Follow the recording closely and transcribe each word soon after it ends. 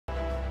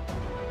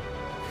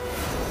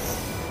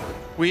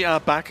We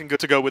are back and good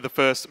to go with the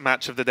first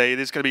match of the day. It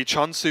is going to be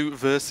che0nsu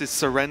versus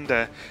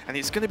che0nsu, and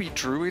it's going to be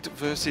Druid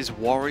versus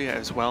Warrior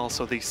as well.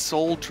 So the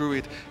sole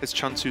Druid as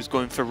che0nsu is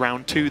going for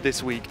round 2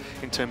 this week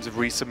in terms of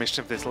resubmission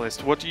of this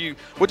list. What do you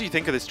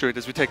think of this Druid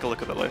as we take a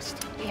look at the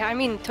list? Yeah, I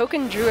mean,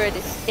 Token Druid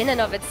in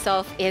and of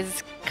itself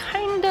is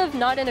kind of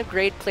not in a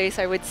great place,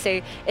 I would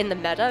say, in the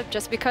meta,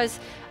 just because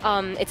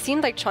it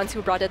seemed like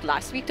che0nsu brought it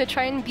last week to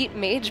try and beat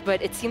Mage,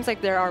 but it seems like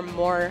there are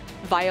more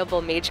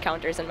viable Mage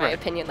counters, in my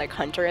opinion, like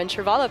Hunter and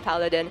Shrivala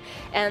Paladin.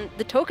 And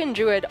the Token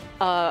Druid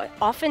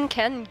often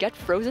can get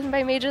frozen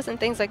by Mages and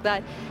things like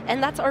that,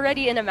 and that's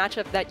already in a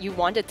matchup that you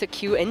wanted to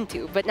queue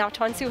into. But now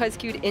che0nsu has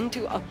queued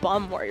into a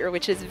Bomb Warrior,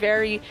 which is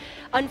very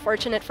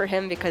unfortunate for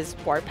him because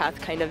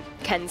Warpath kind of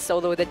can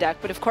solo the deck.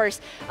 But of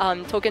course,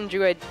 Token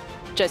Druid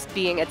just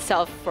being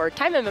itself for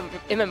time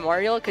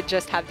immemorial could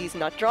just have these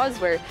nut draws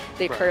where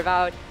they curve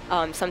out.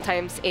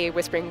 Sometimes a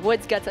Whispering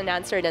Woods gets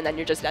unanswered and then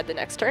you're just at the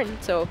next turn.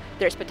 So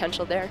there's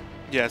potential there.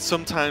 Yeah,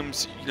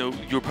 sometimes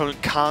your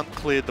opponent can't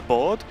clear the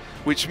board,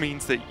 which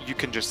means that you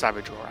can just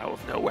Savage Roar out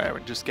of nowhere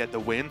and just get the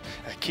win.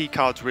 Key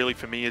cards really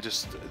for me are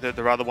just,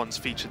 there are other ones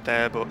featured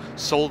there, but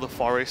Soul the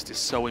Forest is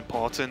so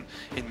important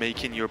in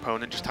making your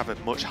opponent just have a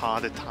much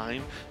harder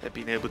time at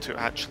being able to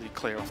actually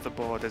clear off the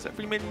board. As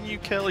every minion you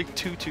kill, like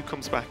 2/2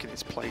 comes back in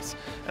its place,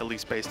 at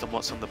least based on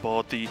what's on the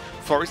board. The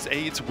Forest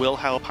Aids will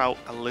help out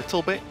a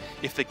little bit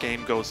if the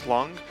game goes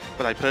long,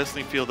 but I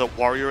personally feel that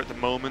Warrior at the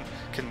moment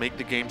can make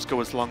the games go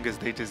as long as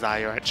they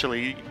desire.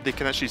 Actually, they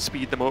can actually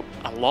speed them up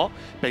a lot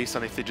based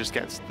on if they just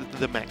get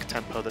the mech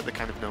tempo that they're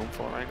kind of known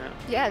for right now.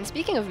 Yeah, and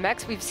speaking of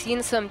mechs, we've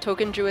seen some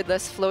Token Druid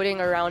lists floating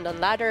around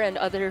on Ladder and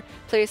other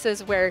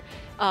places where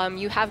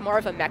you have more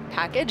of a mech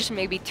package,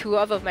 maybe 2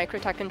 of a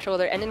micro-attack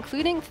controller, and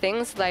including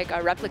things like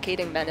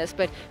Replicating Menace.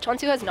 But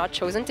che0nsu has not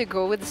chosen to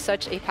go with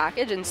such a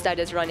package, instead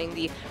is running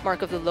the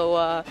Mark of the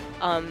Loa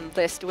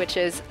list, which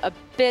is a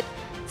bit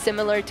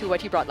similar to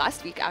what he brought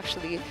last week,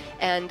 actually.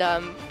 And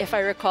if I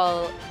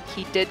recall,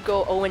 he did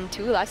go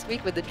 0-2 last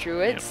week with the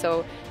Druid,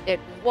 so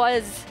it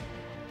was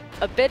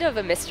a bit of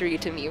a mystery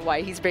to me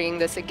why he's bringing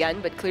this again,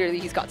 but clearly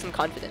he's got some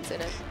confidence in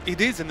it.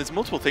 It is, and there's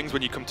multiple things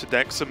when you come to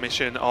deck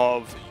submission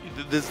of,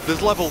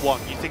 there's level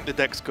 1, you think the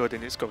deck's good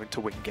and it's going to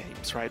win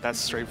games, right? That's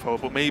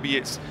straightforward, but maybe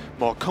it's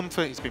more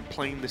comfort, he's been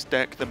playing this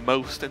deck the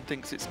most and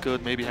thinks it's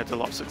good, maybe had a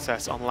lot of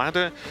success on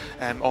Ladder,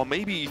 or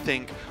maybe you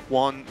think,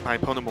 one, my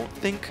opponent won't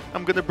think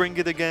I'm going to bring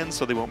it again,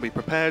 so they won't be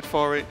prepared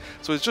for it.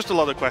 So it's just a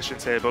lot of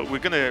questions here, but we're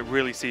going to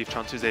really see if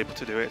che0nsu is able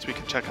to do it, so we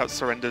can check out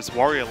che0nsu's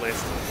Warrior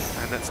list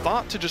and then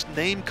start to just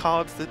name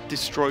cards that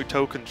destroy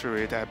Token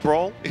Druid.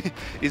 Brawl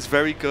is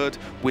very good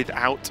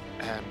without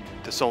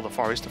the Soul of the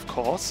Forest, of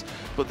course,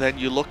 but then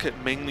you look at,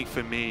 mainly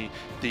for me,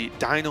 the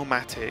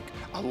Dynomatic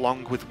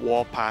along with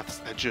Warpaths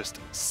are just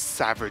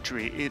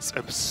savagery. It's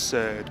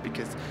absurd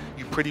because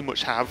you pretty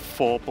much have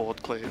 4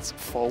 board clears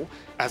full,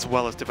 as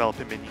well as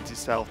developing minions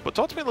itself. But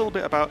talk to me a little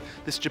bit about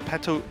this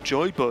Geppetto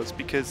Joy Buzz,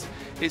 because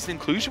it's an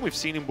inclusion we've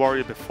seen in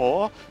Warrior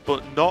before,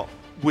 but not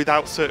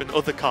without certain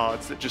other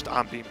cards that just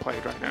aren't being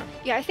played right now.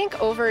 Yeah, I think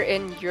over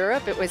in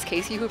Europe, it was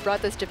Casey who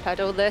brought this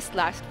Geppetto list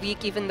last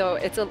week, even though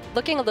it's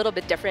looking a little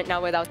bit different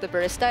now without the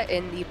Barista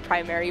in the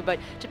primary. But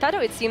Geppetto,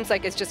 it seems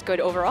like it's just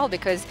good overall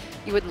because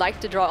you would like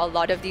to draw a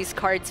lot of these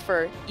cards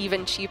for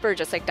even cheaper,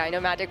 just like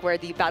Dynomatic, where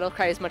the battle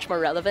cry is much more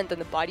relevant than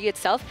the body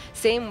itself.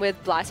 Same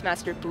with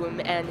Blastmaster Boom,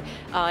 and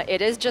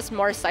it is just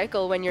more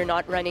cycle when you're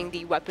not running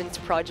the Weapons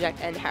Project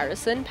and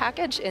Harrison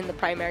package in the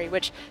primary,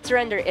 which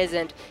Surrender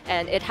isn't,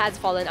 and it has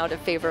fallen out of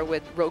favor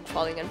with Rogue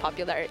falling in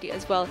popularity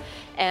as well.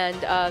 And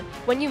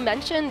when you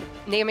mentioned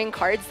naming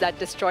cards that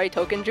destroy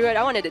Token Druid,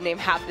 I wanted to name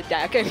half the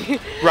deck.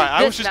 Right,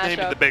 I was just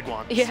naming the big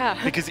ones.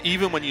 Yeah. Because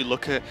even when you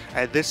look at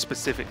this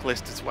specific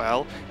list as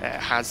well, it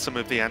has some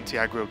of the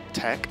anti-aggro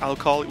tech, I'll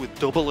call it, with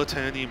double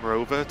Eternium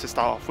Rover to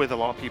start off with. A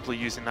lot of people are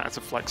using that as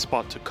a flex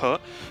spot to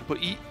cut. But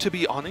to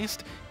be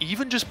honest,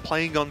 even just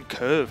playing on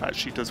curve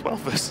actually does well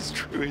versus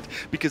Druid,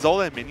 because all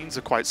their minions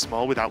are quite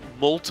small without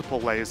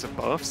multiple layers of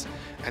buffs.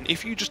 And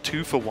if you just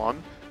 2 for 1,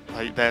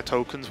 like their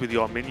tokens with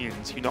your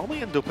minions, you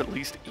normally end up at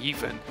least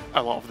even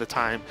a lot of the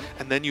time.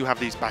 And then you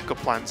have these backup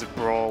plans of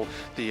Brawl,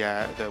 the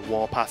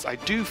Warpaths. I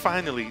do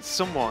finally,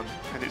 someone,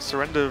 and it's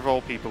Surrender of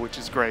all people, which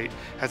is great,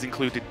 has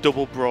included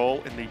double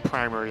Brawl in the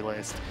primary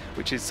list,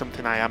 which is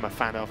something I am a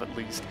fan of at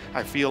least.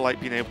 I feel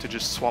like being able to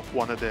just swap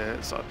one of the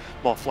sort of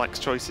more flex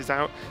choices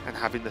out and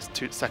having this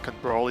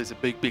second Brawl is a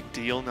big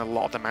deal in a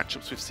lot of the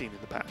matchups we've seen in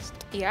the past.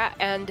 Yeah,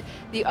 and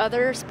the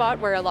other spot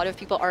where a lot of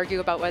people argue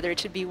about whether it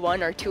should be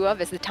 1 or 2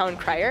 of is the Town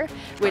Crier,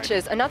 which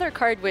is another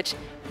card which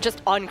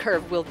just on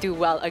curve will do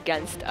well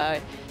against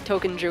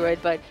Token Druid,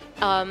 but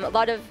a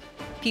lot of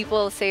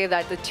people say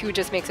that the 2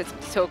 just makes it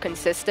so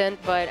consistent,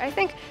 but I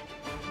think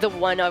the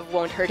 1 of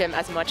won't hurt him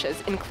as much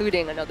as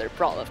including another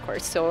Brawl, of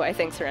course. So I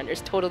think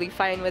Surrender's totally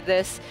fine with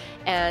this,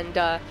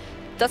 and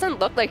doesn't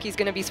look like he's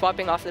going to be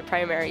swapping off the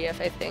primary if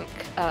I think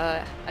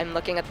I'm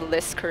looking at the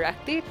list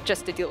correctly,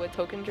 just to deal with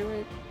Token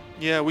Druid.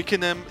 Yeah, we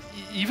can,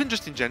 even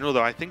just in general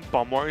though, I think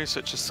Bomb Warrior is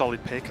such a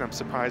solid pick, and I'm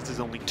surprised there's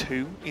only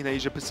 2 in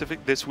Asia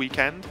Pacific this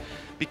weekend,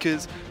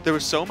 because there are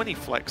so many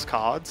flex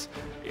cards,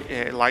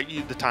 like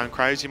the Town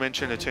Criers you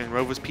mentioned, Eternium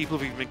Rovers, people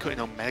have even been cutting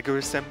Omega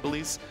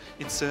Assemblies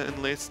in certain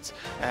lists.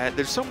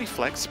 There's so many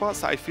flex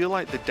spots that I feel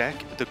like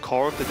the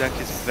core of the deck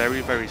is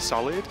very, very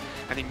solid,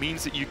 and it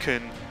means that you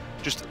can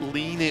just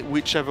lean it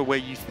whichever way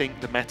you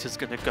think the meta's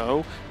going to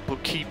go,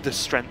 but keep the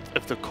strength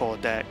of the core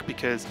deck,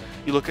 because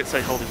you look at, say,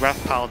 Holy Wrath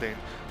Paladin,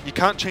 you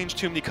can't change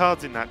too many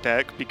cards in that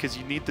deck because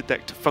you need the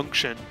deck to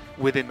function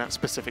within that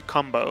specific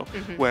combo.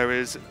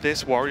 Whereas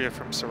this Warrior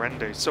from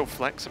Surrender is so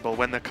flexible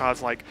when the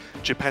cards like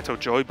Geppetto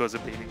Joybuzz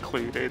are being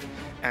included.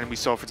 And we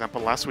saw, for example,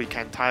 last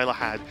weekend, Tyler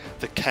had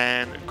the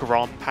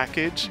che0nsu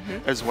package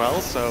as well.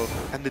 So,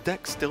 and the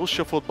deck still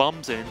shuffled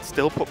bombs in,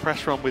 still put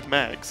pressure on with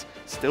Megs,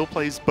 still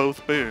plays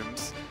both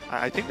booms.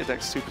 I think the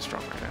deck's super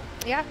strong right now.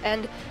 Yeah,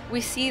 and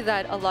we see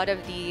that a lot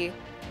of the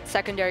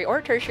secondary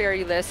or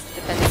tertiary lists,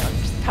 depending on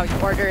how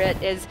you order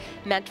it, is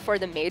meant for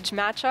the mage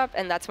matchup,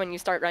 and that's when you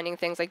start running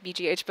things like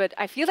BGH. But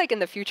I feel like in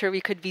the future we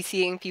could be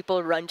seeing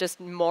people run just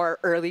more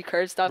early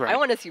curve stuff. Right. I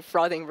want to see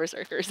frothing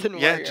berserkers in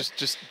Yeah, Warrior.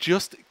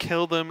 just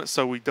kill them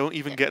so we don't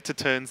even get to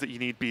turns that you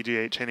need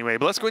BGH anyway.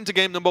 But let's go into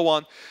game number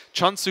 1.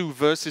 che0nsu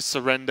versus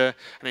Surrender,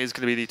 and it is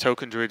going to be the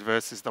Token Druid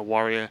versus the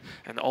Warrior.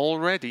 And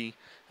already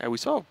we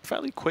saw a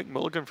fairly quick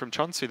mulligan from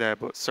che0nsu there,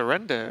 but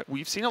Surrender,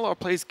 we've seen a lot of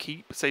players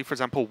keep, say, for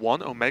example,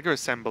 1 Omega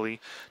Assembly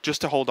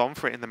just to hold on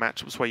for it in the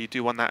matchups where you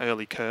do want that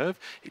early curve.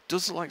 It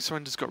does look like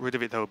Surrender's got rid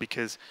of it, though,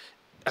 because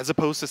as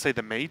opposed to, say,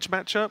 the Mage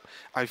matchup,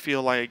 I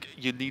feel like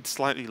you need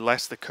slightly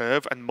less the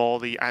curve and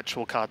more the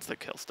actual cards that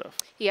kill stuff.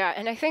 Yeah,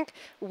 and I think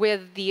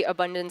with the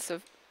abundance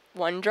of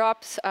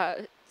 1-drops,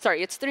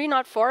 sorry, it's 3,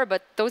 not 4,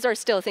 but those are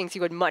still things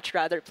you would much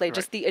rather play. Right.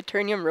 Just the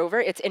Eternium Rover,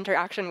 its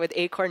interaction with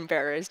Acorn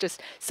Bearer is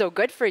just so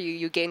good for you.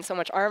 You gain so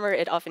much armor,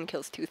 it often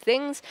kills 2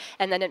 things,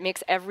 and then it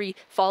makes every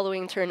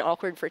following turn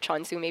awkward for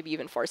che0nsu, maybe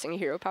even forcing a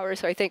hero power.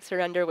 So I think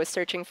Surrender was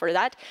searching for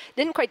that.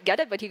 Didn't quite get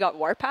it, but he got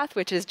Warpath,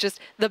 which is just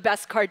the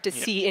best card to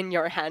see in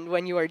your hand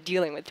when you are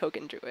dealing with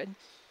Token Druid.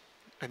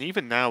 And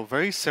even now,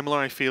 very similar,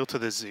 I feel, to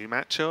the Zoo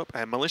matchup.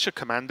 Militia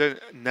Commander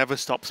never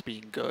stops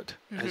being good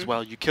as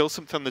well. You kill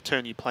something on the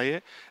turn you play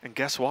it, and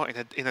guess what?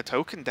 In a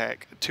token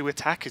deck, 2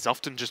 attack is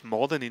often just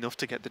more than enough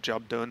to get the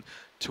job done,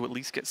 to at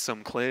least get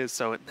some clears.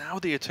 So now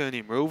the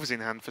Eternium Rover's in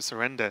hand for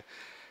Surrender.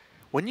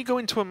 When you go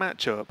into a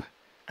matchup,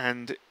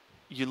 and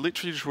you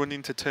literally just run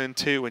into turn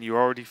 2, and you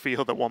already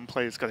feel that one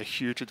player's got a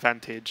huge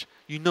advantage,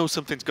 you know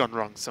something's gone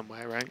wrong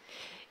somewhere, right?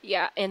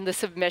 Yeah, in the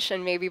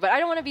submission maybe, but I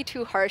don't want to be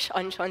too harsh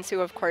on che0nsu,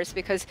 of course,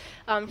 because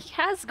he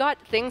has got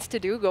things to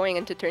do going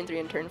into turn 3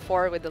 and turn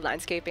 4 with the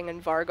landscaping and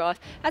Vargoth.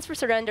 As for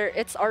Surrender,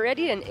 it's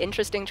already an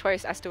interesting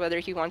choice as to whether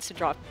he wants to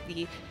drop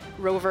the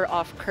Rover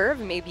off curve,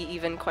 maybe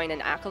even coin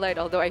an Acolyte,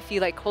 although I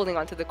feel like holding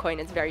onto the coin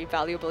is very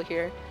valuable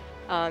here.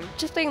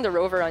 Just playing the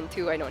Rover on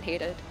 2, I don't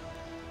hate it.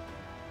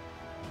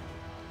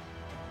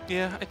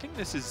 Yeah, I think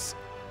this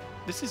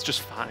is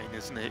just fine,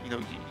 isn't it? You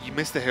know, you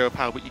miss the hero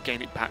power, but you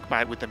gain it back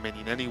by it with the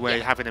minion anyway.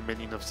 Yeah. Having a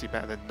minion obviously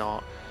better than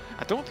not.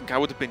 I don't think I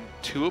would have been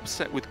too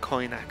upset with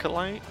coin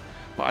Acolyte,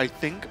 but I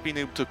think being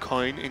able to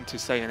coin into,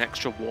 say, an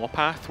extra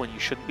Warpath when you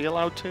shouldn't be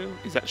allowed to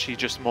is actually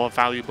just more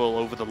valuable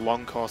over the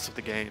long course of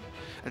the game.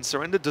 And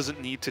Surrender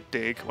doesn't need to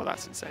dig. Well,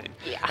 that's insane.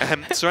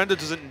 Yeah. Surrender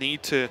doesn't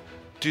need to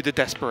do the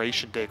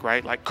desperation dig,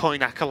 right? Like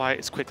coin Acolyte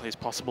as quickly as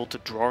possible to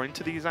draw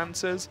into these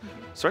answers.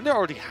 Surrender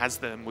already has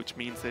them, which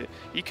means that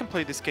he can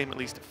play this game at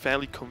least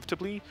fairly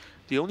comfortably.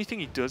 The only thing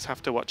he does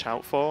have to watch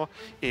out for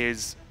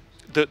is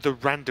the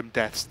random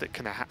deaths that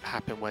can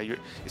happen where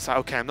it's like,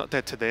 okay, I'm not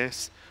dead to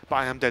this, but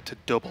I am dead to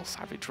double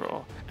Savage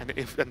Roar.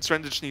 And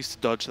Surrender just needs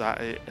to dodge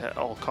that at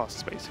all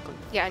costs, basically.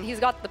 Yeah, and he's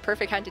got the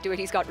perfect hand to do it.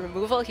 He's got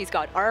removal, he's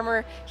got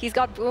armor, he's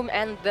got boom,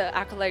 and the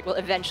Acolyte will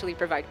eventually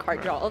provide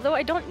card draw. Although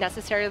I don't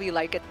necessarily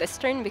like it this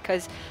turn,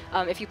 because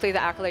if you play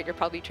the Acolyte, you're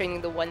probably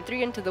training the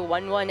 1/3 into the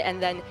 1/1,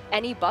 and then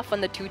any buff on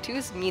the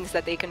 2/2s means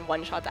that they can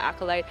one-shot the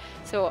Acolyte.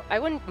 So I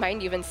wouldn't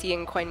mind even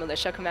seeing coin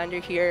Militia Commander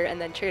here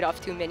and then trade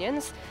off 2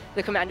 minions.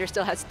 The Commander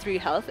still has 3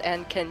 health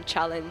and can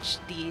challenge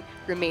the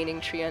remaining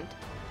Treant.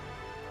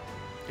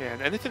 Yeah,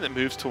 and anything that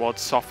moves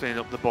towards softening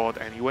up the board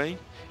anyway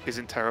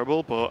isn't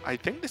terrible, but I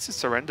think this is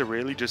Surrender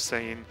really just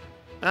saying,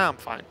 I'm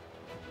fine.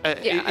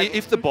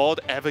 If the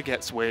board ever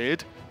gets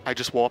weird, I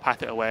just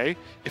Warpath it away.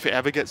 If it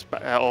ever gets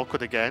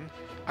awkward again,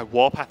 I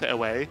Warpath it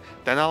away.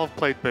 Then I'll have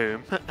played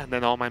Boom, and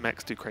then all my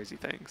mechs do crazy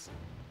things.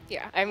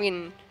 Yeah, I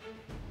mean,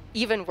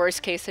 even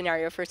worst case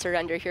scenario for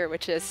Surrender here,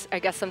 which is, I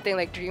guess, something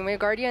like Dreamwave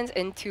Guardians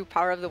into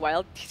Power of the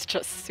Wild, he's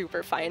just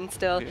super fine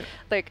still. Yeah.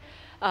 Like,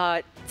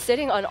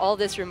 sitting on all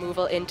this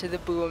removal into the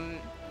Boom,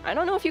 I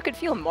don't know if you could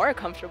feel more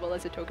comfortable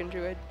as a Token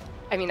Druid.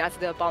 I mean, as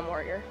the Bomb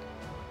Warrior.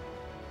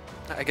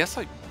 I guess,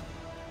 like,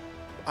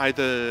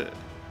 either...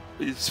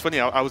 It's funny,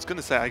 I was going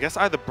to say, I guess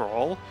either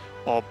Brawl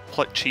or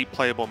cheap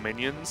playable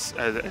minions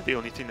are the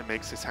only thing that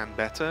makes his hand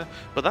better,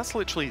 but that's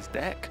literally his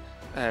deck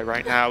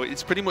right now.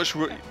 It's pretty much...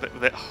 Oh, God,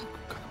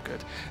 I'm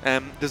good.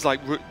 There's like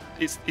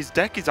his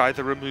deck is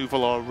either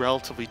removal or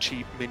relatively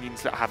cheap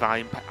minions that have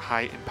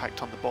high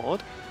impact on the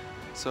board.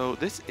 So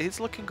this is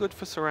looking good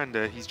for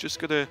Surrender. He's just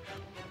gonna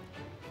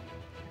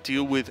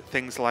deal with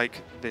things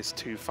like this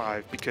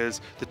 2/5,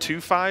 because the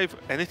 2/5,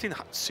 anything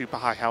super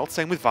high health,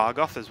 same with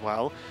Vargoth as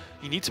well,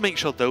 you need to make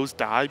sure those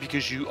die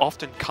because you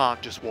often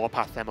can't just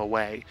Warpath them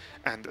away,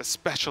 and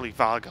especially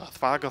Vargoth.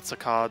 Vargoth's a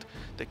card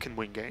that can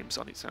win games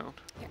on its own.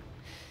 Yeah.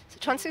 So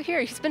che0nsu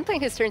here, he's been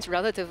playing his turns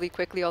relatively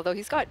quickly, although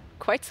he's got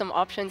quite some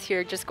options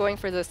here. Just going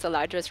for the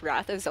Saladris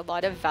Wrath is a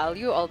lot of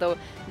value, although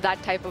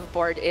that type of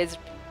board is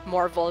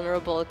more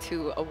vulnerable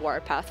to a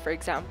Warpath, for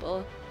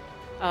example.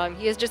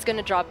 He is just going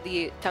to drop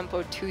the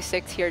tempo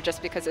 2/6 here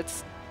just because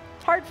it's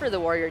hard for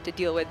the warrior to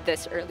deal with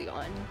this early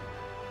on.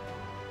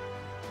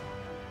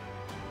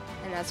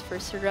 And as for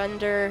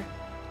Surrender,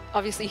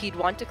 obviously he'd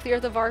want to clear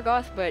the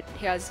Vargoth, but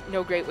he has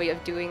no great way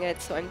of doing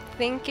it, so I'm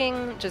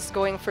thinking just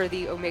going for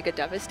the Omega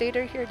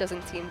Devastator here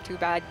doesn't seem too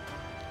bad.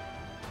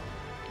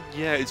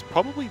 Yeah, it's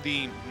probably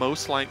the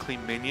most likely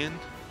minion,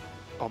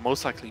 or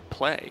most likely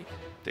play,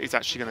 that is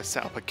actually going to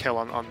set up a kill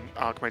on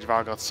Archmage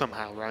Vargoth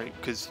somehow, right?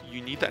 Because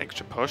you need that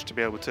extra push to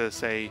be able to,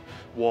 say,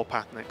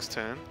 Warpath next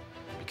turn.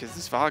 Because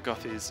this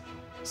Vargoth is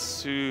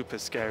super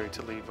scary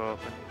to leave up.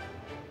 And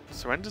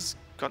Surrender's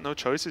got no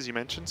choice, as you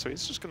mentioned, so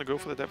he's just going to go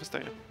for the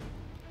Devastator.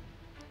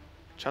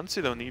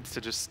 che0nsu, though, needs to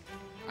just,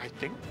 I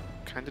think,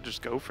 kind of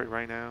just go for it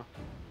right now.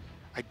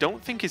 I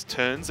don't think his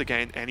turns are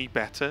getting any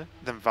better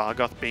than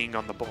Vargoth being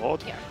on the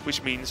board,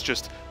 which means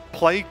just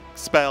play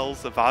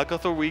spells that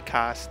Vargoth will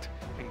recast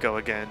and go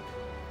again.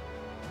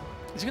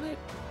 Is he gonna?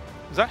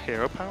 Is that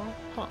hero power?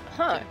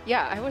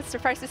 Yeah, I was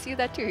surprised to see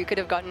that too. He could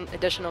have gotten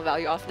additional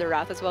value off the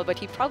Wrath as well, but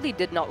he probably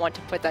did not want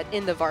to put that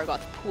in the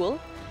Vargoth pool.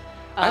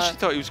 I actually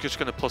thought he was just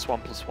gonna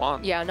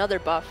 +1/+1. Yeah, another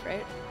buff,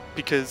 right?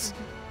 Because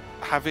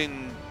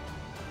having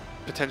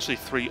potentially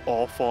 3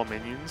 or 4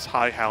 minions,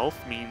 high health,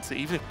 means that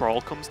even if Brawl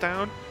comes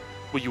down,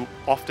 well, you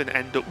often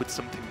end up with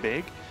something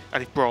big.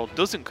 And if Brawl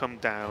doesn't come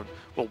down,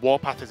 well,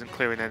 Warpath isn't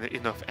clearing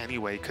enough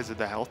anyway because of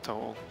the health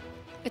total.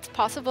 It's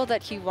possible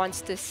that he wants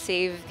to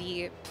save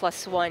the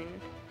 +1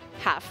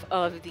 half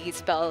of the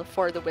spell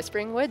for the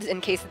Whispering Woods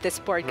in case this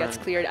board gets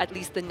cleared. At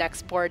least the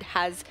next board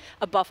has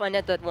a buff on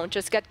it that won't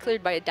just get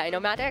cleared by a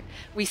Dinomatic.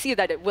 We see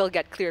that it will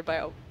get cleared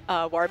by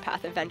a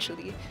Warpath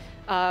eventually.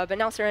 But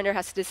now Surrender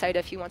has to decide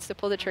if he wants to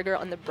pull the trigger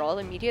on the Brawl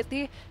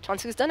immediately.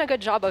 che0nsu's done a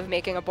good job of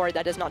making a board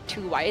that is not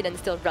too wide and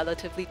still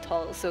relatively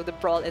tall, so the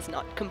Brawl is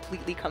not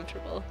completely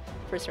comfortable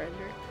for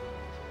Surrender.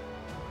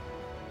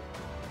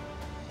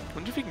 I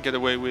wonder if he can get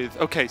away with...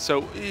 Okay,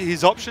 so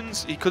his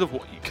options, he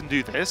can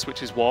do this,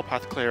 which is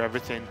Warpath, clear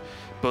everything,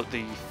 but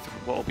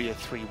what will be a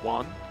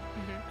 3/1,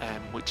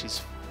 which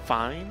is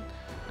fine.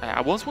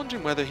 I was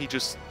wondering whether he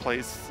just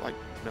plays like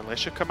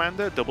Militia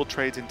Commander, double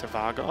trades into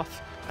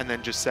Vargoth, and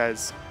then just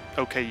says,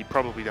 okay, you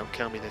probably don't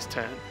kill me this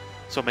turn,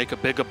 so make a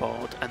bigger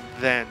board, and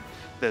then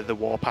the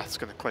Warpath's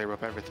going to clear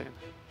up everything.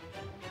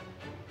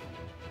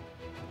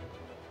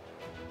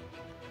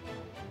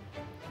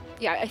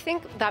 Yeah, I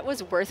think that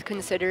was worth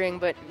considering,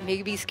 but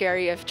maybe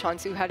scary if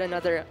che0nsu had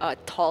another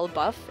tall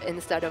buff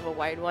instead of a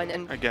wide one.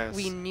 And I guess.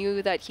 We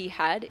knew that he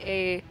had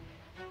a,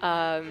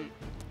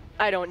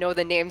 I don't know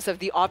the names of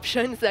the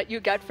options that you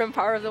get from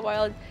Power of the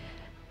Wild.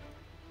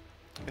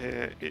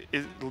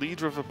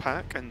 Leader of a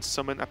pack and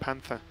summon a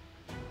panther.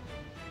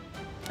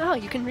 Oh,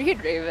 you can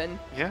read Raven.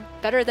 Yeah.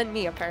 Better than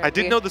me, apparently. I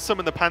did know the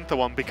summon the panther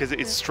one because it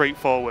is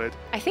straightforward.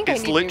 I think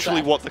it's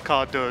literally what the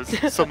card does.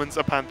 Summons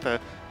a panther.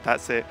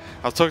 That's it.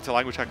 I was talking to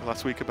Language Hacker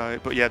last week about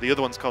it, but yeah, the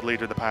other one's called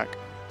Leader of the Pack.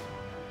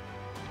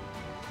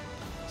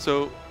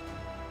 So,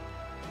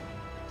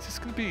 is this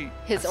going to be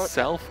his own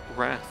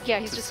self-wrath? Yeah,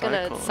 he's just going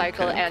to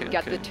cycle and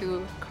get the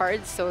 2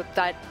 cards, so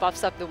that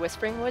buffs up the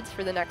Whispering Woods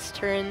for the next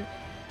turn.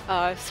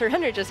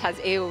 Surrender just has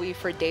AoE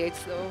for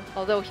days though,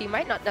 although he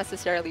might not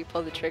necessarily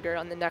pull the trigger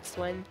on the next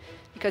one,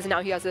 because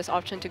now he has this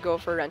option to go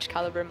for Wrench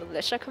Caliber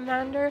Militia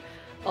Commander,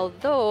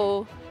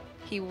 although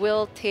he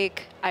will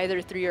take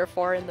either 3 or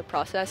 4 in the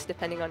process,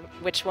 depending on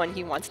which one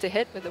he wants to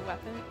hit with the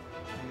weapon.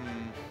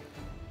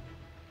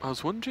 I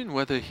was wondering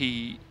whether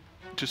he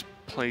just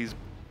plays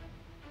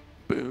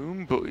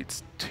Boom, but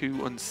it's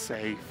too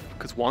unsafe,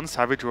 because one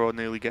Savage Roar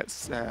nearly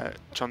gets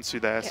che0nsu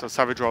there, so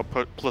Savage Roar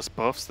plus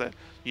buffs that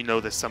you know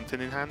there's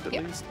something in hand at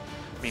least,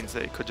 means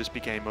that it could just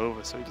be game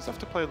over, so he does have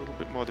to play a little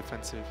bit more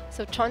defensive.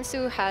 So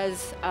che0nsu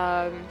has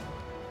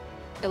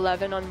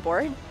 11 on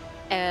board,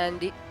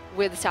 and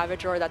with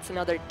Savage Roar, that's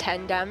another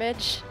 10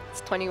 damage.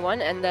 It's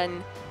 21, and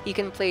then he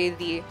can play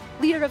the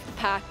Leader of the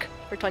Pack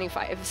for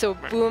 25. So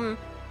Boom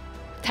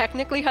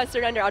technically has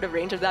Surrender out of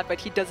range of that, but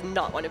he does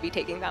not want to be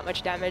taking that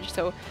much damage.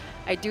 So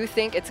I do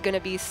think it's going to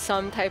be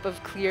some type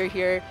of clear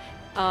here.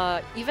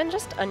 Even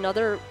just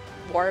another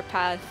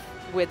Warpath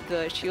with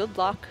the shield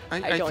block,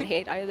 I don't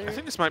hate either. I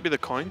think this might be the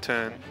coin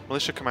turn.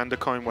 Militia Commander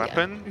coin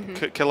weapon,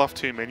 kill off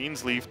 2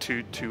 minions, leave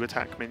two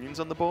attack minions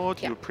on the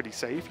board. You're pretty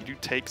safe. You do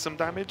take some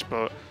damage,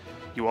 but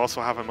You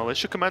also have a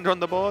Militia Commander on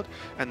the board,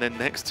 and then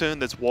next turn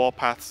there's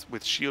Warpaths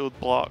with shield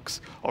blocks,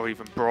 or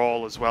even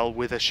Brawl as well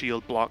with a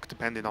shield block,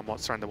 depending on what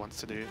Surrender wants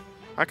to do.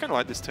 I kind of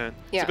like this turn.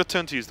 Yeah. It's a good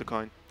turn to use the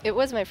coin. It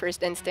was my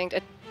first instinct.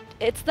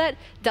 It's that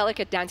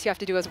delicate dance you have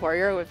to do as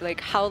warrior with like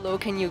how low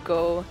can you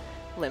go,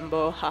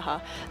 limbo, haha,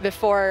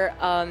 before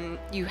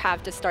you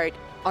have to start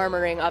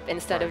armoring up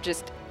instead of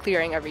just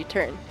clearing every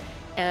turn.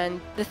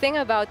 And the thing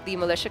about the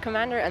Militia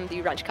Commander and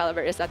the Wrench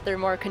Caliber is that they're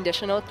more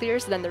conditional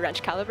clears than the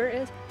Wrench Caliber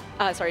is.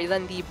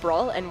 Than the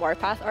Brawl and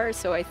Warpath are.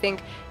 So I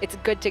think it's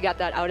good to get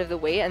that out of the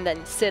way and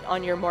then sit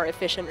on your more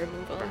efficient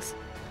removals.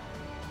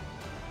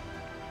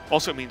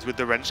 Also, it means with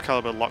the Wrench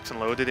Caliber locked and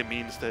loaded, it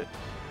means that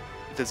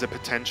there's a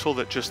potential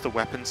that just the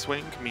weapon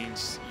swing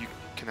means you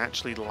can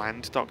actually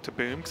land Dr.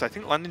 Boom, because I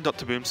think landing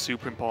Dr. Boom's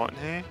super important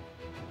here.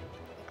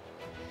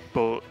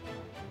 But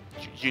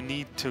you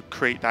need to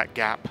create that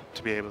gap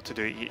to be able to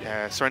do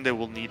it. Surrender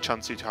will need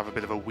che0nsu to have a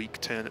bit of a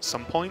weak turn at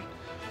some point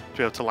to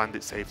be able to land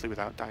it safely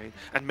without dying.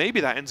 And maybe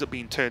that ends up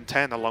being turn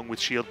 10 along with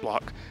shield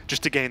block,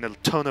 just to gain a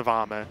ton of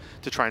armor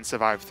to try and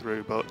survive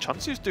through. But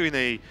che0nsu's doing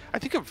I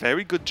think a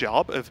very good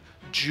job of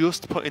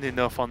just putting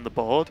enough on the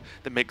board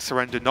that makes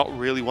Surrender not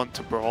really want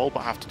to brawl,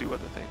 but have to do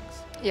other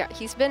things. Yeah,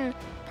 he's been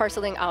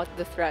parceling out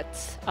the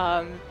threats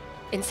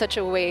in such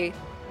a way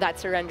that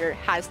Surrender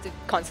has to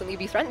constantly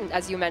be threatened,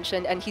 as you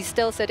mentioned, and he's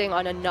still sitting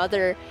on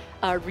another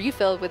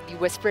refill with the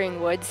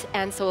Whispering Woods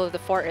and Soul of the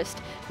Forest,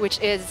 which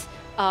is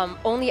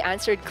only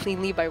answered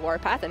cleanly by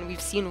Warpath, and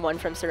we've seen one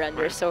from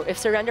Surrender. Right. So if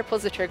Surrender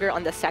pulls the trigger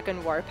on the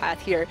second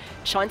Warpath here,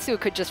 che0nsu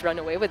could just run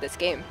away with this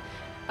game.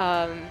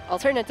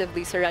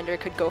 Alternatively, Surrender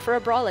could go for a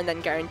Brawl and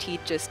then guaranteed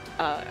just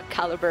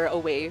Caliber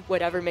away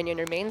whatever minion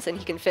remains, and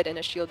he can fit in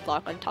a shield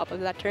block on top of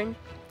that turn.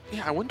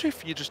 Yeah, I wonder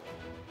if you just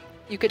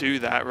could do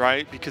that,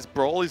 right? Because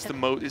Brawl is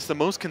the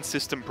most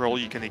consistent Brawl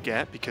you're going to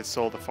get because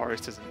Soul of the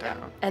Forest isn't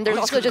down. And there's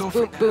also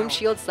just boom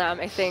Shield Slam,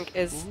 I think,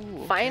 is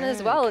fine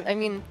as well. Okay. I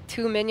mean,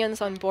 2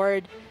 minions on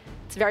board.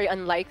 It's very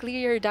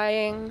unlikely you're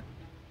dying.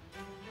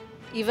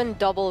 Even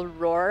double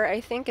Roar,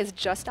 I think, is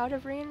just out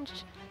of range.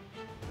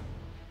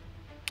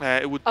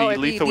 It would be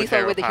lethal with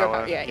hero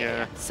power.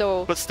 Yeah.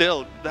 So, but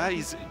still, that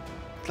is,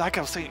 like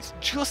I was saying, it's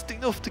just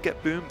enough to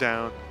get Boom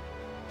down.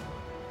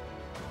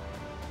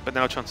 But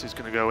now che0nsu's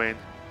going to go in.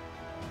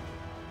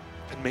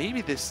 And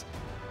maybe this,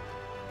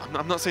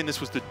 I'm not saying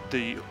this was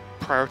the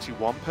priority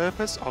 1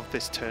 purpose of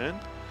this turn,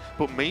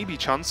 but maybe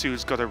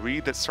che0nsu's got a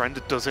read that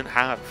Surrender doesn't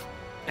have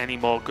any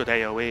more good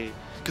AoE.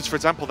 Because, for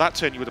example, that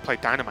turn you would have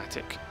played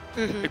Dynamatic.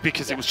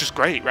 Because it was just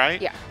great,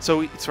 right? Yeah.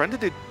 So Surrender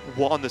did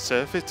what on the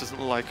surface doesn't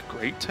look like a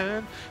great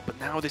turn, but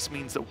now this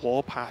means that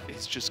Warpath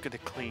is just going to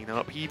clean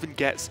up. He even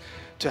gets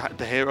to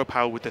the hero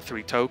power with the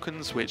 3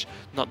 tokens, which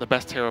not the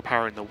best hero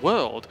power in the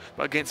world,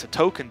 but against a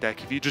token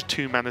deck, if you just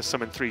 2 mana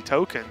summon 3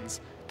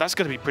 tokens, that's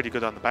going to be pretty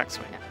good on the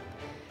backswing. Yeah.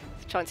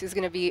 che0nsu's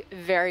going to be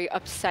very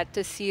upset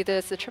to see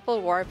this. The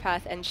triple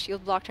Warpath and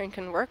shield block turn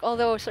can work,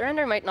 although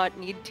Surrender might not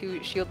need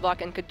to shield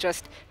block and could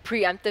just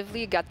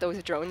preemptively get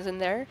those drones in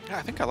there. Yeah,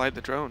 I think I like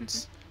the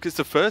drones. Because it's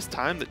the first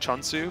time that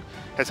che0nsu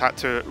has had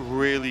to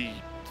really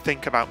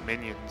think about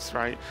minions,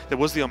 right? There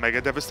was the Omega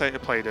Devastator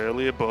played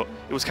earlier, but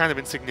it was kind of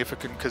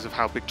insignificant because of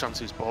how big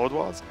che0nsu's board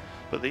was.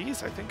 But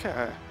these, I think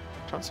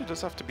che0nsu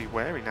does have to be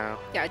wary now.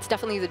 Yeah, it's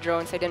definitely the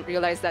drones. I didn't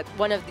realize that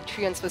one of the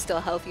treants was still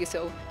healthy,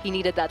 so he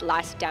needed that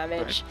last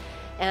damage. Right.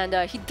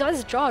 And he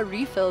does draw a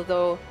refill,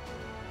 though.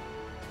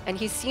 And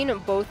he's seen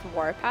both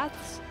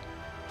Warpaths.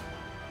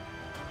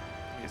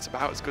 It's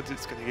about as good as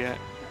it's going to get.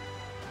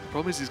 The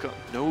problem is he's got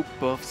no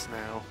buffs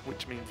now,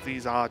 which means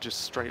these are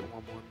just straight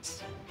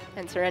 1/1s.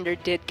 And Surrender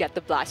did get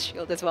the Blast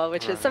Shield as well,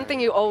 which is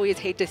something you always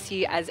hate to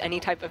see as any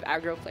type of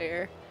aggro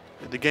player.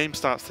 The game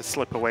starts to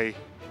slip away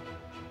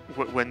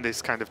when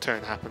this kind of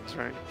turn happens,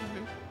 right?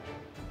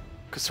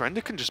 Because Surrender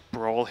can just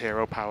Brawl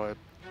hero power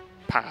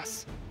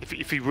pass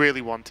if he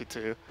really wanted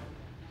to.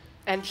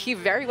 And he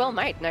very well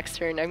might next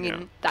turn. I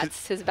mean,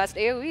 that's his best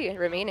AoE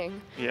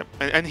remaining. Yep,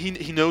 and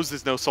he knows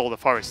there's no Soul of the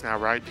Forest now,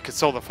 right? Because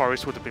Soul of the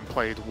Forest would have been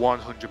played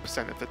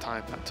 100% of the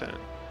time that turn.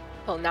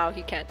 Well, now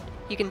he can't.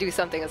 He can do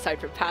something aside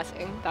from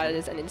passing. That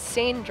is an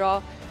insane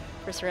draw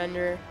for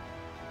Surrender.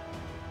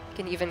 He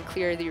can even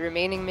clear the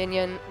remaining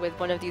minion with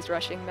one of these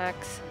rushing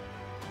mechs.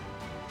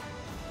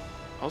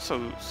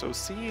 Also, so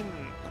seeing,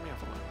 let me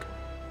have a look.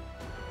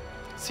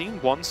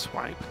 Seeing one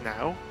swipe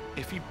now,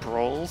 if he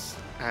brawls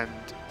and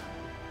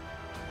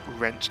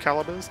Wrench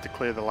Calibers to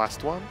clear the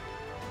last one,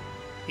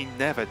 he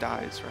never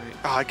dies,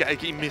 right? Oh,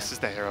 he misses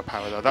the hero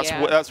power though.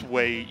 That's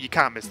way, you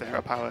can't miss the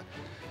hero power.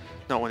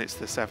 Not when it's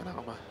the 7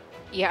 armor.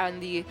 Yeah,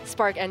 and the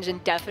Spark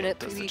Engine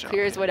definitely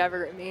clears whatever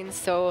remains.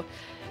 So,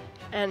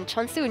 and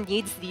che0nsu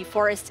needs the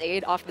Forest's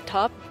Aid off the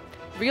top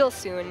real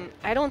soon.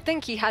 I don't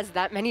think he has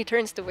that many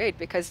turns to wait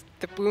because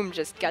the Boom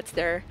just gets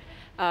there.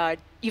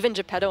 Even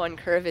Geppetto on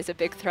curve is a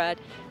big threat.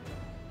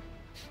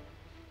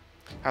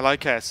 I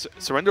like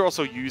Surrender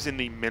also using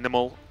the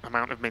minimal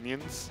amount of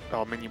minions,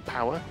 or minion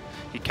power.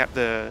 He kept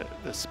the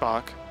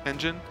Spark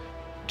Engine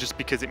just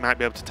because it might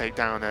be able to take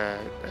down a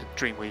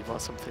Dreamweaver or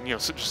something, you know,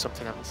 just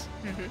something else.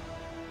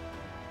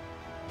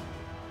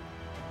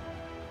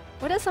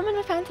 What does Summon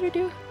a Panther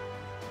do?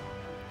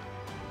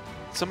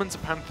 Summons a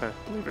panther,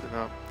 believe it or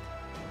not.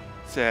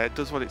 So yeah, it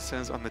does what it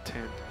says on the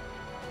tin.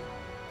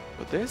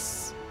 But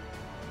this...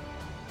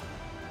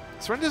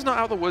 Surrender's not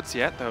out of the woods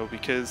yet, though,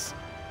 because,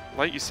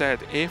 like you said,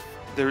 if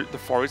the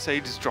Forest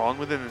Aid is drawn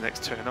within the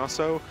next turn or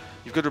so,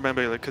 you've got to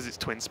remember, because it's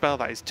Twin Spell,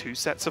 that is 2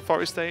 sets of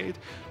Forest Aid,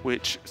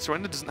 which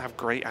Surrender doesn't have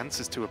great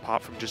answers to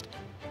apart from just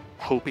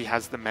hope he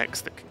has the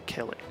mechs that can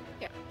kill it.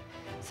 Yeah.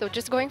 So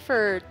just going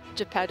for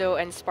Geppetto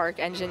and Spark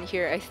Engine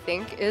here, I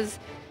think, is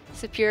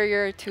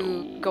superior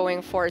to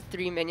going for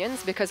 3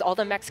 minions, because all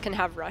the mechs can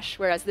have Rush,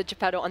 whereas the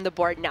Geppetto on the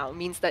board now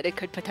means that it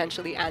could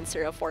potentially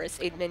answer a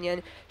Forest Aid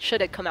minion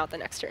should it come out the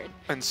next turn.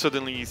 And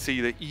suddenly you see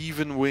that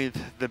even with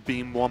the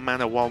beam 1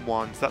 mana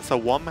 1/1s, that's a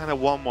 1 mana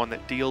 1/1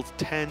 that deals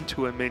 10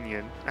 to a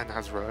minion and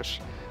has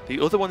Rush.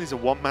 The other one is a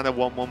 1 mana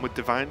 1/1 with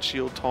Divine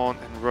Shield, Taunt,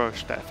 and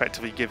Rush that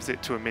effectively gives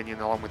it to a minion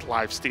along with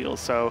Lifesteal.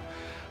 So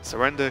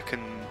Surrender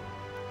can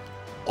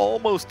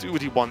almost do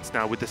what he wants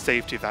now with the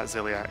safety of that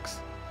Ziliax.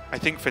 I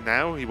think for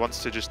now, he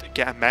wants to just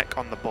get a mech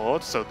on the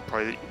board, so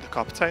probably the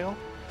Coppertail,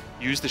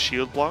 use the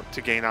shield block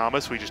to gain armor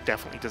so he just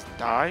definitely doesn't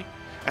die,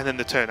 and then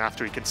the turn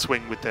after he can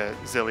swing with the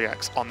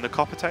Ziliax on the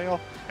Coppertail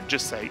and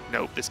just say,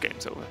 nope, this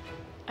game's over.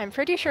 I'm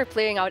pretty sure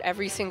playing out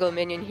every single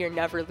minion here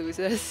never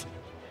loses.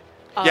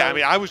 Yeah, I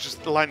mean, I was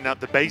just lining out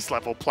the base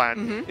level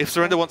plan. If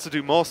Surrender wants to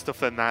do more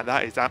stuff than that,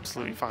 that is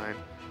absolutely fine.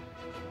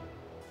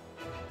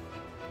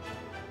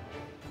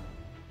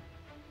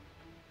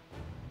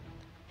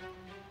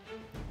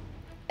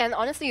 And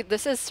honestly,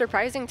 this is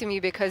surprising to me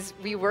because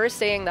we were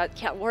saying that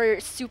Cat Warrior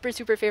is super,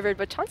 super favored,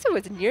 but che0nsu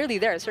was nearly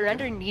there.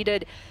 Surrender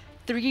needed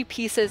 3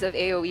 pieces of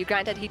AoE.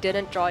 Granted, he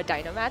didn't draw a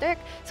Dynomatic,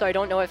 so I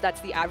don't know if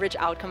that's the average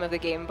outcome of the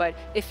game, but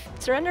if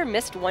Surrender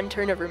missed 1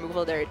 turn of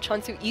removal there,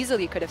 che0nsu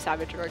easily could have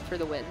Savage Roared for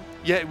the win.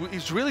 Yeah,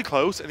 it's really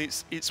close, and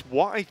it's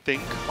what I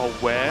think or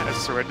where as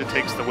Surrender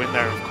takes the win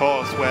there, of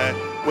course, where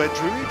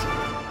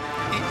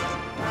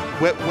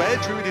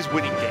Druid is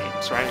winning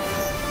games, right?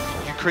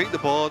 Create the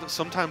board,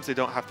 sometimes they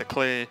don't have to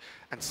clear,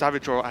 and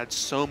Savage Roar adds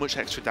so much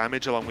extra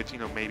damage along with, you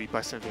know, maybe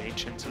Blessing of the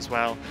Ancients as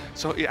well.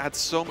 So it adds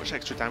so much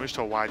extra damage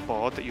to a wide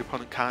board that your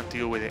opponent can't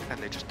deal with it and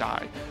they just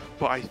die.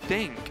 But I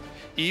think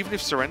even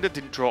if Surrender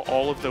didn't draw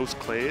all of those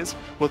clears,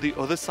 well, the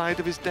other side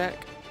of his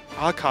deck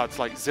are cards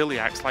like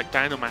Ziliax, like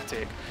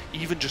Dynomatic,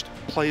 even just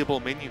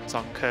playable minions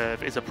on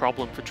curve is a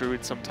problem for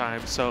Druid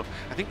sometimes. So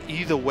I think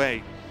either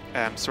way,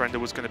 Surrender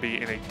was going to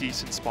be in a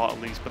decent spot at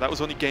least, but that was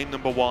only game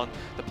number 1.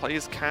 The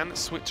players can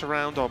switch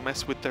around or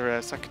mess with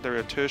their secondary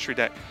or tertiary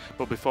deck,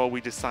 but before we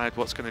decide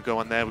what's going to go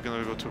on there, we're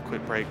going to go to a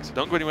quick break. So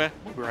don't go anywhere,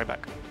 we'll be right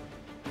back.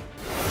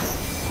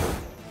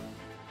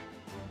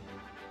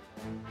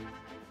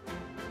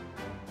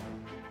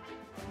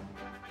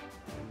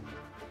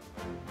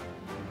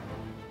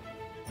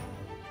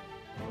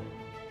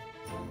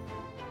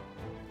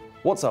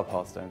 What's up,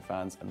 Hearthstone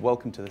fans, and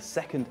welcome to the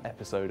 2nd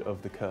episode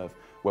of The Curve,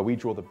 where we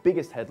draw the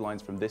biggest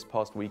headlines from this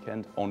past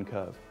weekend on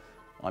Curve.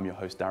 I'm your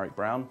host, Derek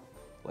Brown.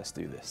 Let's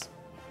do this.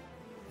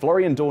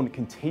 Flurry and Dawn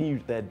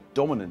continued their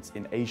dominance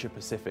in Asia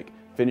Pacific,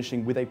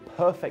 finishing with a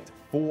perfect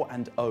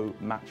 4-0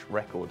 match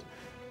record.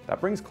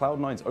 That brings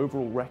Cloud9's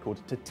overall record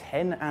to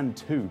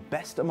 10-2,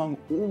 best among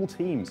all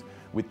teams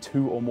with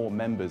 2 or more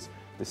members,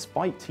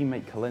 despite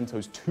teammate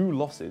che0nsu's 2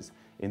 losses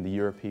in the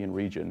European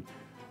region.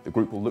 The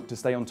group will look to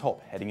stay on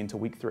top heading into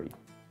Week 3.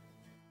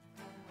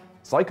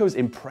 Psycho's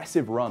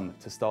impressive run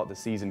to start the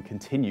season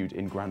continued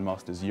in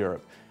Grandmasters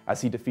Europe, as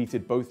he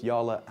defeated both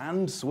Yala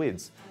and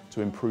Swids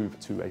to improve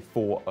to a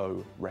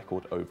 4-0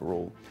 record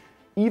overall.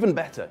 Even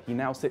better, he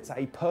now sits at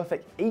a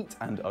perfect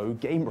 8-0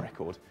 game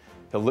record.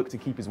 He'll look to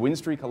keep his win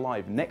streak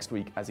alive next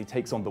week as he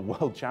takes on the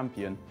world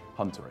champion,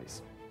 Hunter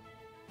Ace.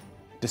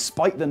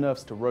 Despite the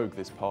nerfs to Rogue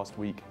this past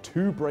week,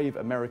 2 Brave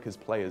Americas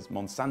players,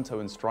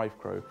 Monsanto and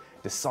Strifecrow,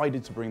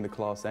 decided to bring the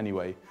class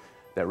anyway.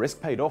 Their risk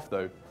paid off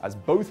though, as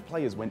both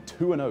players went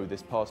 2-0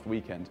 this past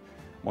weekend.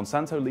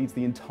 Monsanto leads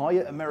the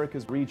entire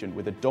Americas region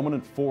with a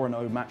dominant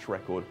 4-0 match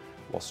record,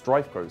 while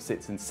Strifecrow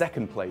sits in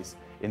 2nd place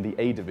in the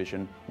A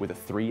division with a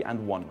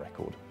 3-1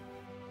 record.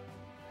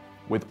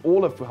 With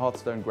all of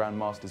Hearthstone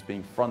Grandmasters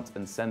being front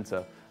and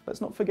center, let's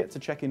not forget to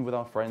check in with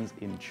our friends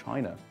in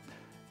China.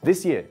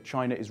 This year,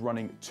 China is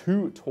running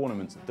 2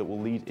 tournaments that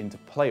will lead into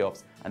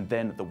playoffs and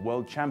then the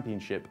World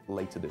Championship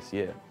later this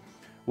year.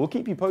 We'll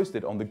keep you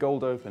posted on the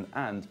Gold Open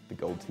and the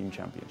Gold Team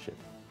Championship.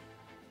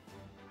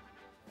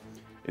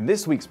 In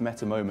this week's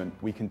Meta Moment,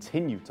 we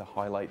continue to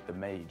highlight the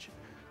Mage.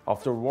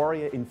 After a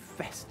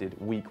Warrior-infested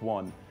Week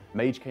 1,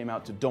 Mage came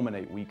out to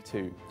dominate Week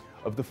 2.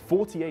 Of the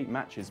 48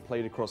 matches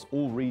played across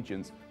all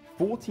regions,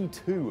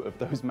 42 of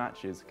those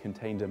matches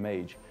contained a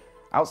Mage.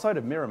 Outside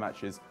of mirror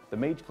matches, the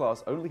Mage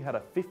class only had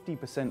a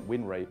 50%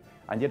 win rate,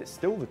 and yet it's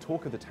still the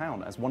talk of the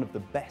town as one of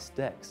the best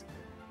decks.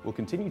 We'll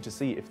continue to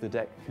see if the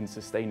deck can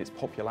sustain its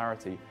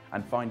popularity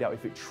and find out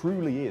if it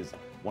truly is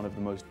one of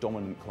the most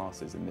dominant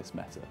classes in this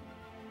meta.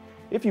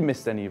 If you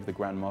missed any of the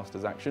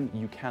Grandmasters action,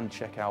 you can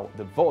check out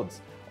the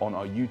VODs on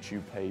our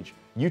YouTube page,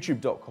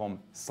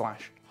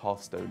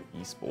 youtube.com/Hearthstone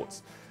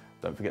Esports.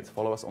 Don't forget to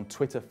follow us on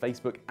Twitter,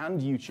 Facebook, and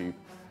YouTube.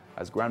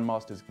 as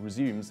Grandmasters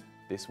resumes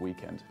this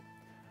weekend.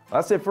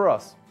 That's it for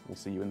us. We'll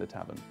see you in the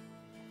tavern.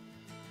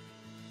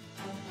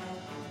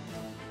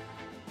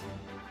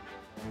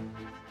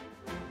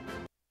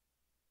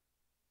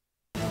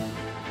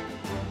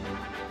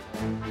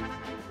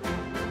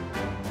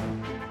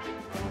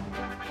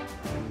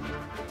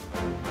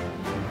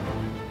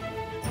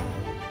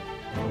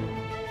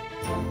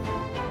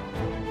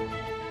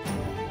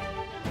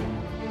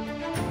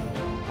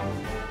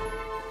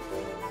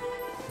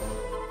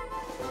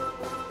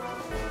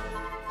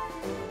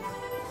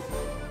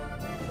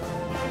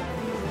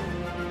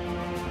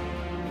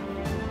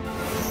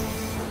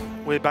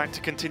 We're back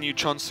to continue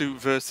che0nsu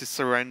versus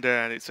Surrender,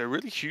 and it's a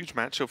really huge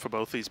matchup for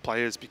both these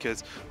players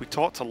because we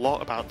talked a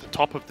lot about the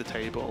top of the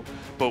table,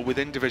 but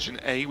within Division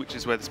A, which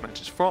is where this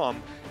match is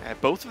from,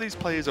 both of these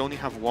players only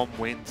have one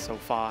win so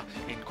far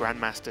in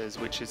Grandmasters,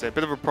 which is a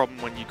bit of a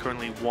problem when you're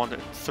currently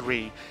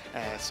 1-3.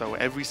 So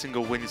every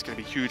single win is going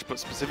to be huge, but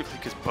specifically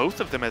because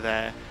both of them are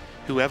there,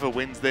 whoever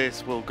wins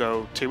this will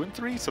go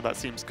 2-3, so that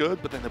seems good,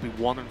 but then there'll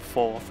be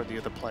 1-4 for the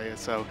other player,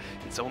 so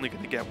it's only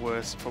going to get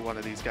worse for one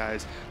of these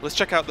guys. Let's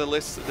check out the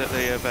list that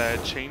they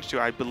have changed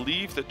to. I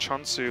believe that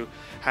che0nsu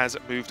has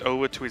moved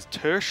over to his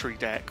tertiary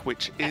deck,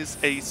 which is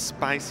a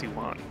spicy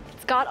one.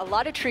 It's got a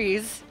lot of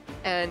trees,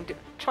 and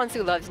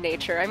che0nsu loves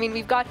nature. I mean,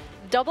 we've got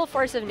double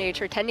Force of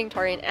Nature, Tending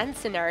Taurian, and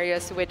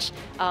Cenarius, which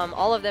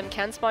all of them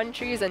can spawn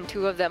trees, and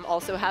 2 of them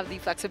also have the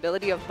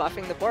flexibility of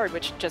buffing the board,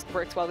 which just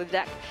works well with the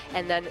deck.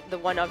 And then the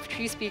one of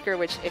Tree Speaker,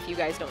 which, if you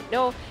guys don't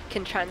know,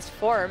 can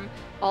transform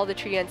all the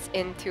treants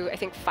into, I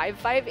think,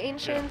 5/5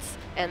 Ancients,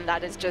 and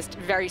that is just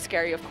very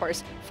scary, of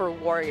course, for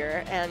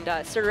Warrior.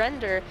 And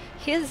Surrender,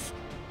 his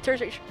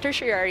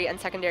tertiary and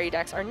secondary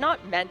decks are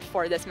not meant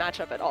for this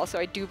matchup at all, so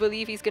I do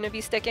believe he's going to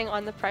be sticking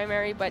on the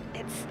primary, but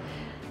it's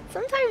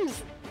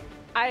sometimes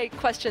I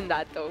question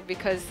that though,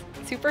 because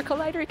Super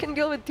Collider can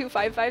deal with 2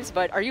 5/5s,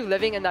 but are you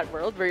living in that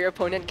world where your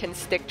opponent can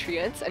stick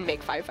treants and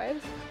make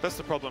 5/5s? That's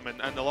the problem,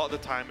 and a lot of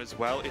the time as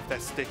well, if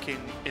they're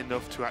sticking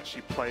enough to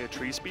actually play a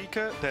Tree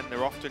Speaker, then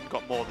they're often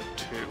got more than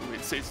 2.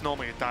 It's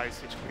normally a die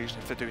situation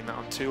if they're doing that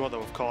on 2, although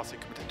of course it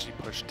can potentially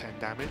push 10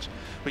 damage.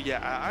 But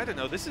yeah, I don't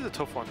know, this is a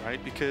tough one,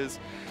 right? Because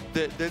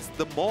there's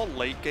the more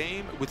late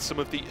game with some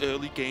of the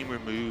early game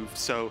removed,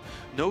 so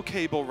no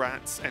Cable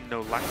Rats and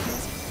no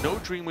Lackeys, no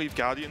Dreamweave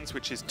Guardians,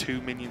 which is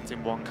 2 minions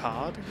in 1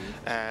 card,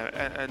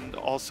 and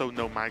also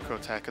no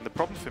Microtech. And the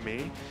problem for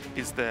me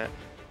is that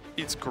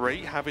it's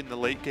great having the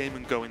late game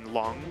and going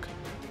long,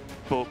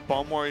 but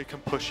Bomb Warrior can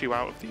push you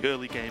out of the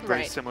early game,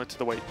 very similar to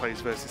the way it plays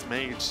versus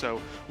Mage.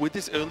 So with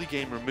this early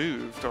game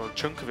removed, or a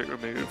chunk of it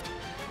removed,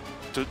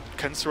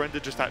 can Surrender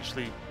just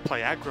actually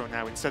play aggro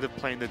now instead of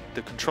playing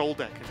the control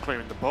deck and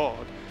clearing the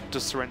board?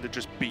 Does Surrender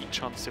just beat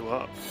che0nsu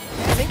up?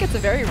 I think it's a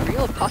very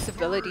real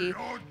possibility,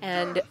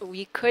 and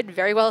we could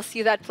very well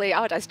see that play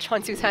out, as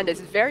che0nsu's hand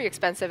is very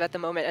expensive at the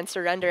moment, and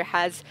Surrender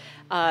has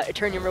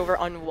Eternium Rover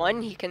on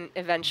 1. He can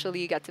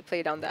eventually get to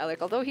play down the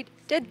Alec, although he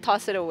did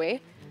toss it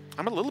away.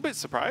 I'm a little bit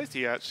surprised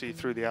he actually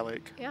threw the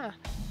Alec. Yeah.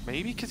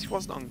 Maybe because he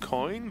wasn't on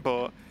coin,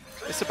 but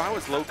it's about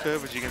as low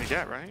curve as you're going to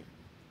get, right?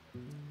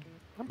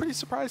 I'm pretty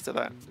surprised at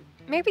that.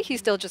 Maybe he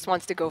still just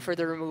wants to go for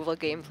the removal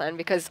game plan,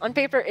 because on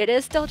paper it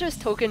is still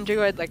just Token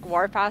Druid. Like,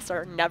 Warpaths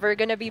are never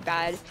going to be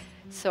bad,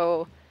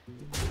 so...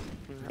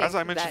 As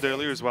I mentioned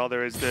earlier as well,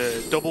 there is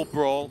the double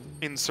Brawl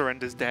in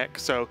Surrender's deck,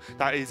 so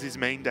that is his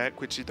main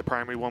deck, which is the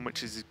primary one,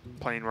 which is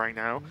playing right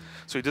now.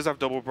 So he does have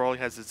double Brawl, he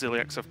has the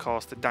Zilliax, of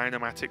course, the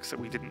Dynamatics that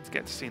we didn't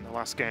get to see in the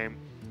last game.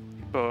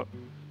 But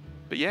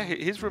yeah,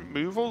 his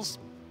removals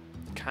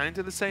kind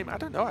of the same. I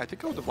don't know, I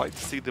think I would have liked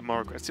to see the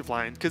more aggressive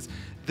line, because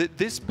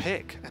this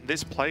pick and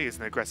this play is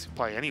an aggressive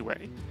play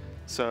anyway.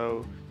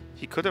 So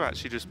he could have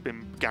actually just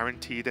been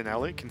guaranteed an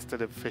Alec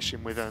instead of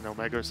fishing with an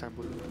Omega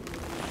Assembly.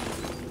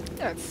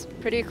 Yeah, it's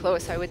pretty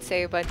close, I would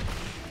say, but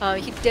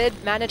he did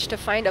manage to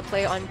find a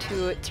play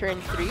onto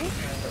turn 3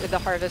 with the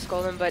Harvest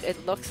Golem, but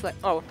it looks like...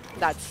 Oh,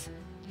 that's...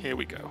 Here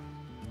we go.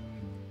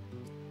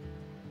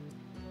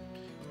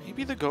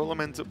 Maybe the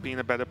Golem ends up being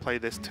a better play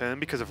this turn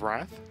because of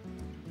Wrath?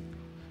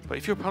 But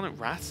if your opponent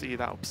Wraths, are you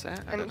that upset?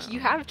 I don't know. You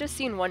have just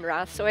seen 1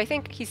 Wrath, so I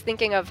think he's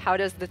thinking of how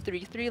does the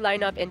 3/3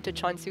 line up into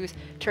che0nsu's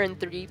turn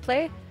 3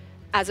 play,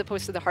 as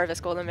opposed to the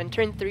Harvest Golem, and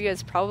turn 3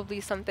 is probably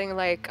something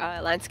like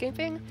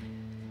Landscaping.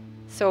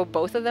 So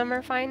both of them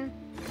are fine.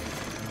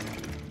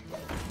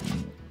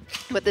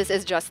 But this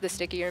is just the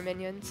stickier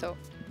minion, so...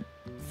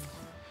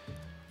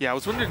 Yeah, I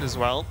was wondering as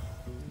well,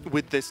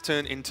 with this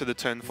turn into the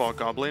turn 4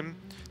 Goblin,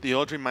 the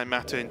ordering might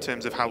matter in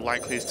terms of how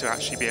likely it is to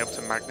actually be able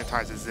to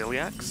magnetize a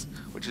Zilliax,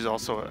 which is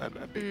also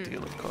a big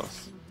deal, of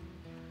course.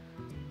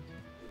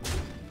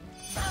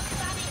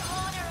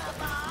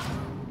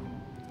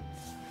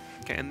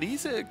 Okay, and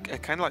these are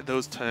kind of like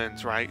those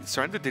turns, right?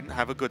 Surrender didn't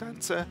have a good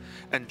answer,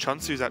 and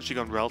che0nsu's actually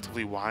gone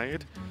relatively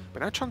wide.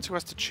 But now che0nsu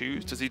has to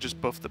choose. Does he just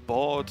buff the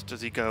board?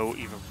 Does he go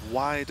even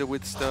wider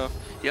with stuff?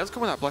 He has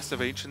gone with that Blessed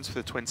of Ancients for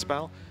the Twin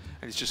Spell,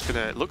 and he's just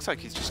gonna, it looks like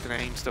he's just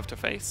gonna aim stuff to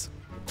face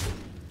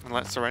and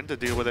let Surrender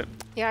deal with it.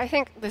 Yeah, I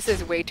think this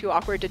is way too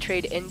awkward to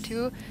trade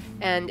into,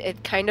 and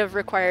it kind of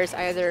requires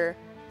either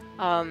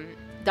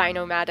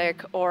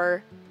Dinomatic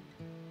or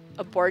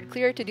a board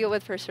clear to deal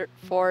with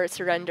for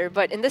Surrender,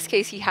 but in this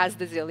case he has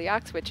the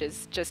Zilliax, which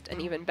is just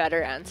an even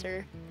better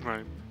answer.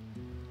 Right.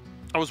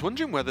 I was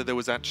wondering whether there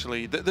was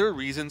actually... There are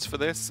reasons for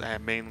this,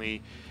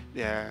 mainly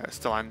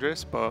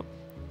Stellandris, but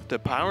the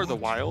Power of the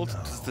Wild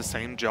does the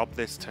same job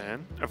this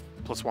turn of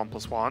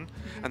 +1/+1,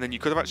 and then you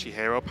could have actually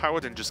hero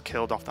powered and just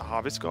killed off the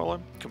Harvest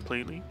Golem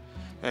completely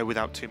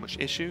without too much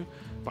issue.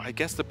 But I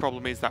guess the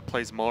problem is that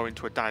plays more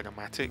into a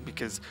Dynamatic,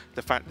 because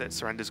the fact that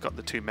Surrender's got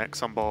the 2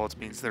 mechs on board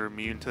means they're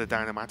immune to the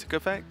Dynamatic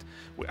effect,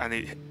 and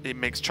it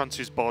makes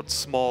che0nsu's board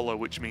smaller,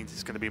 which means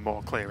it's going to be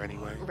more clear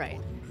anyway. Right.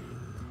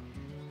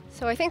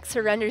 So I think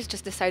Surrender's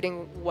just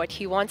deciding what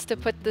he wants to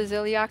put the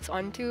Zilliax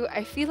onto.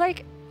 I feel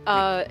like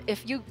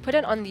if you put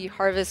it on the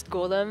Harvest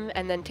Golem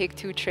and then take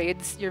 2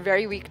 trades, you're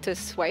very weak to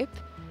swipe.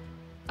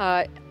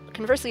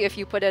 Conversely, if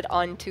you put it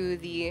onto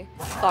the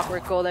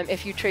Clockwork Golem,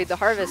 if you trade the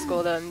Harvest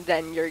Golem,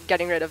 then you're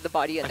getting rid of the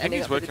body and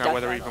ending up with the death. I think he's working out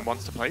whether he even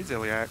wants to play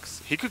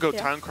Zilliax. He could go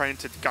Town Cry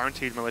into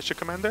Guaranteed Militia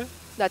Commander.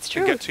 That's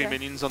true. And get 2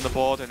 minions on the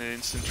board and an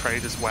instant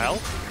trade as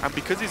well. And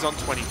because he's on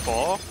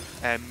 24,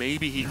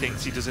 maybe he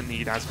thinks he doesn't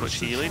need as much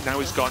healing. Now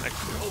he's gone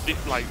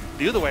like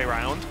the other way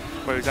around,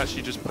 where he's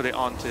actually just put it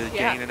on to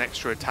gain an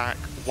extra attack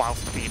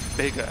whilst being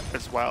bigger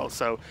as well.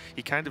 So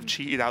he kind of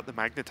cheated out the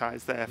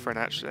Magnetize there for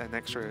an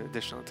extra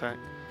additional attack.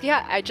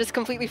 Yeah, I just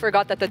completely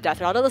forgot that the Death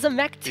Rattle is a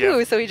mech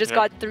too, so he just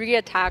got 3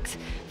 attacks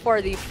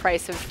for the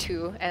price of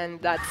 2, and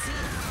that's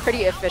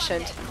pretty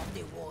efficient.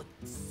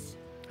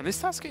 And this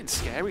starts getting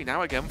scary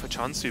now again for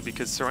che0nsu,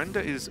 because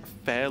Surrender is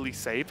fairly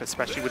safe,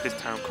 especially with this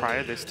Town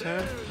Crier this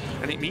turn.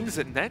 And it means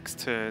that next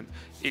turn,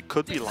 it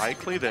could be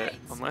likely that,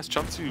 unless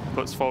che0nsu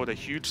puts forward a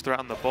huge threat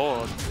on the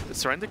board, that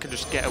Surrender can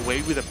just get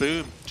away with a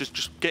boom.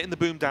 Just getting the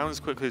boom down as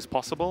quickly as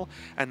possible.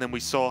 And then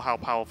we saw how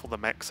powerful the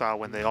mechs are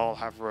when they all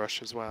have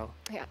Rush as well.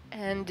 Yeah,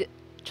 and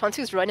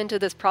che0nsu's run into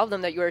this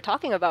problem that you were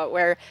talking about,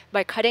 where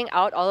by cutting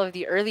out all of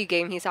the early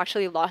game, he's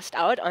actually lost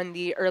out on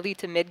the early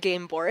to mid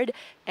game board,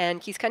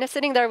 and he's kind of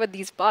sitting there with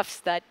these buffs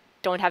that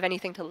don't have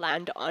anything to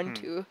land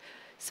onto.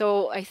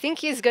 So I think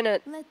he's gonna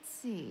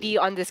be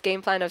on this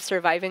game plan of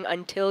surviving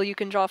until you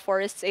can draw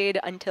Forest's Aid,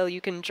 until you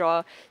can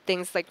draw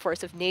things like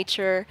Force of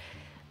Nature.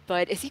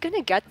 But is he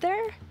gonna get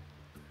there?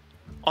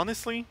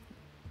 Honestly,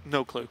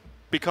 no clue.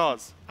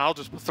 Because I'll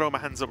just throw my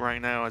hands up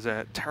right now as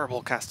a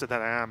terrible caster that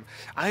I am.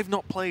 I've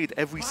not played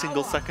every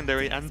single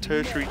secondary and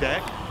tertiary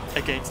deck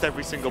against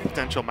every single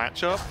potential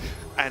matchup,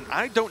 and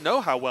I don't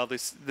know how well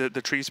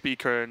the Tree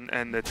Speaker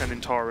and the Tending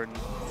Tauren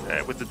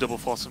with the double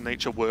Force of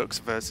Nature works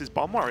versus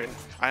Bomb Warrior.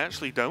 I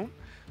actually don't.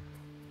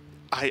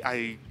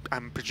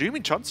 I'm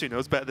presuming che0nsu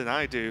knows better than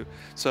I do.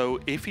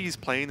 So if he's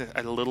playing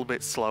a little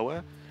bit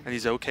slower and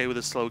he's okay with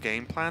a slow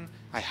game plan,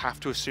 I have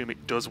to assume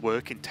it does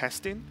work in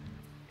testing.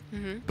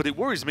 But it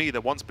worries me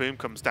that once boom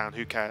comes down,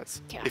 who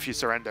cares if you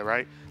surrender,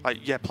 right? Like,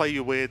 yeah, play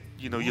your weird,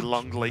 your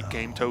long late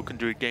game token,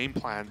 do a game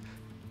plan.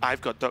 I've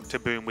got Dr.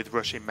 Boom with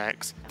rushing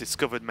mechs,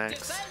 discovered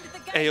mechs,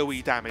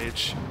 AoE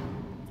damage,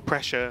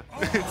 pressure,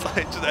 it's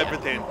like just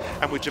everything.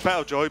 And with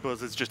Jabal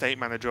Joybuzz, it's just 8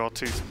 mana draw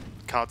 2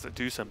 cards that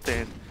do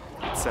something.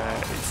 It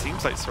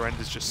seems like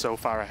Surrender's just so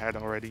far ahead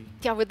already.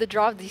 Yeah, with the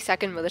draw of the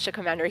second Militia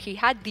Commander, he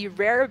had the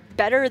rare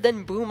better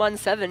than Boom on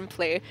 7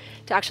 play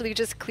to actually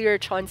just clear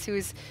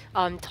che0nsu's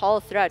tall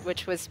threat,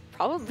 which was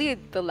probably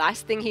the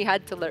last thing he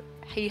had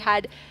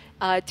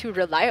to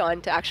rely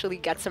on to actually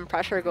get some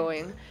pressure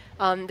going.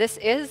 This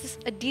is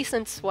a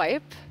decent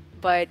swipe,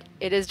 but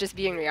it is just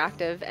being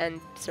reactive,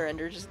 and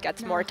Surrender just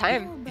gets more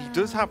time. He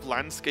does have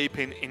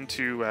landscaping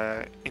into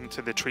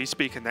the Tree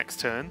Speaker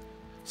next turn.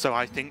 So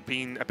I think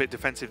being a bit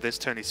defensive this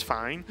turn is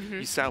fine.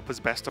 You set up as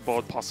best a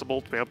board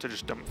possible to be able to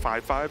just dump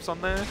 5/5s on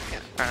there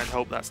and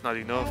hope that's not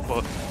enough.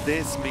 But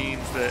this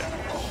means that,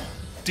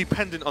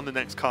 dependent on the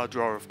next card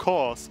draw, of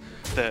course,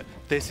 that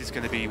this is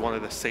going to be one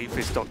of the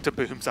safest Dr.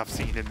 Booms I've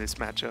seen in this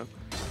matchup.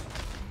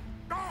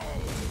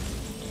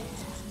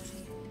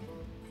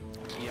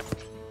 Yep.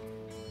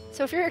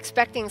 So if you're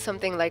expecting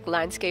something like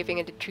landscaping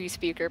into Tree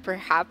Speaker,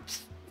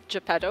 perhaps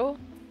Geppetto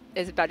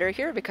is better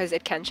here because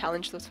it can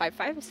challenge those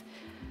 5/5s.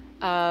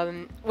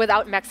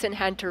 Without mechs in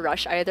hand to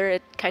rush either,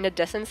 it kind of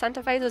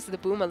disincentivizes the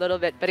boom a little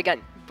bit. But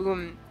again,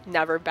 boom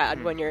never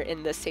bad when you're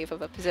in this safe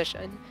of a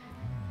position.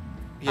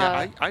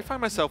 Yeah, I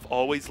find myself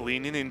always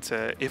leaning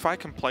into, if I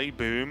can play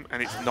boom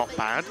and it's not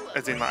bad,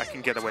 as in like I can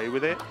get away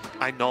with it,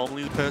 I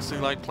normally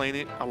personally like playing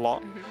it a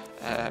lot.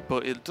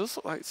 But it does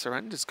look like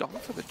Surrender's gone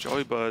for the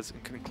Joybuzz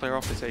and can clear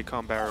off his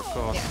Acorn Bearer, of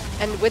course.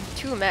 Yeah. And with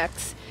 2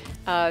 mechs,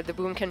 the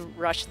boom can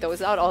rush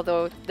those out,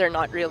 although they're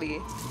not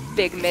really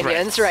big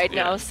minions right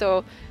now.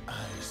 So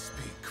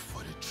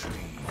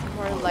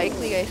more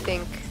likely, I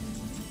think,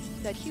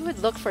 that he would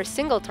look for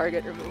single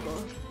target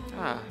removal.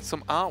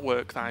 Some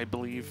artwork that I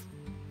believe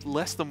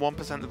less than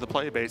 1% of the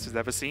player base has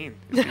ever seen.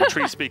 It's the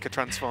Tree Speaker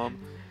transform.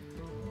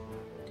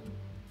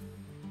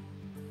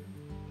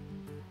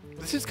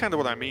 This is kind of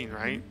what I mean,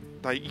 right?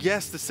 Like,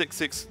 yes, the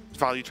 6/6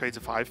 value trades a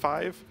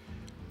 5/5,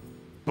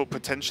 but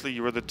potentially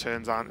your other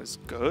turns aren't as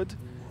good.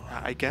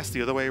 I guess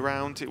the other way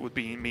around, it would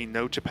be me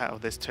no Geppetto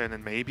this turn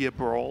and maybe a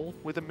Brawl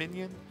with a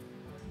minion.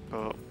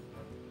 But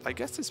I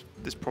guess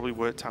this probably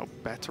worked out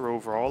better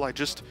overall. I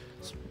just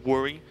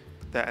worry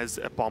that as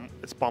Bomb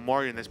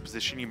Warrior in this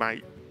position, you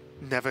might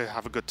never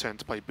have a good turn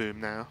to play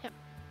Boom now. Yep.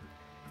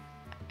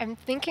 I'm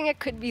thinking it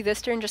could be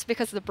this turn just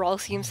because the Brawl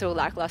seems so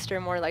lackluster.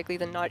 More likely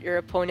than not, your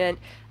opponent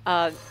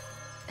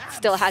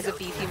still has a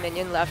beefy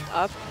minion left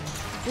up.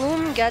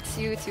 Boom gets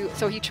you to...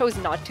 So he chose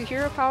not to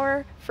Hero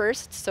Power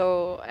first,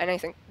 so... And I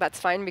think that's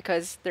fine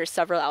because there's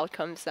several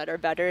outcomes that are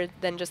better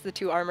than just the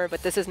 2 armor,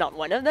 but this is not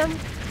one of them,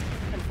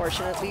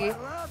 unfortunately.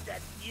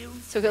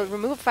 So he'll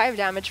remove 5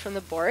 damage from the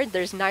board.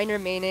 There's 9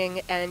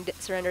 remaining and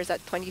surrenders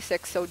at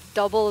 26, so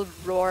double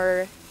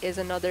Roar is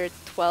another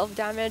 12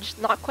 damage.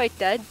 Not quite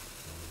dead.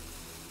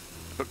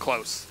 But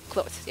close.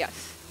 Close,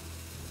 yes.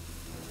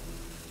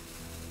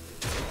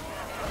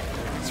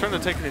 Surrender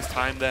taking his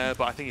time there,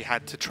 but I think he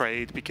had to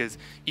trade because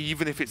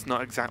even if it's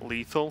not exact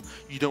lethal,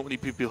 you don't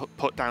want to be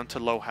put down to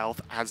low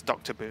health as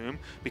Dr. Boom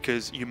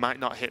because you might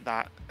not hit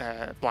that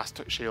blast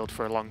shield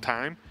for a long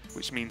time,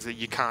 which means that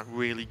you can't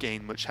really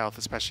gain much health,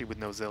 especially with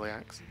no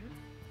Ziliax.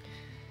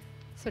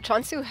 So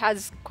che0nsu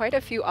has quite a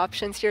few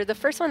options here. The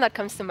first one that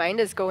comes to mind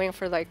is going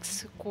for like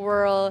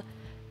Squirrel,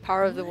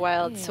 Power of the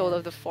Wild, Soul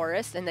of the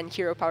Forest, and then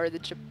Hero Power the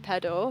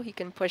Geppetto. He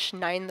can push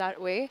 9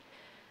 that way.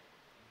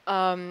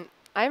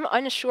 I'm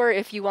unsure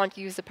if you want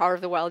to use the Power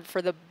of the Wild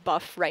for the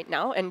buff right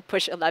now and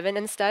push 11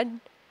 instead,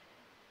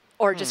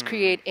 or just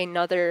create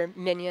another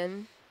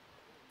minion.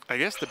 I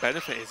guess the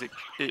benefit is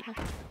it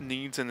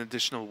needs an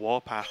additional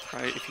Warpath,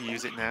 right, if you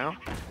use it now.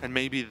 And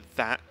maybe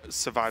that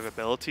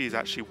survivability is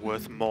actually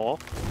worth more.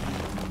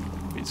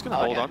 He's going to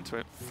hold on to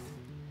it.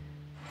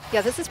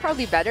 Yeah, this is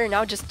probably better.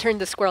 Now just turn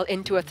the Squirrel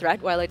into a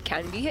threat while it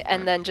can be,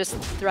 and then just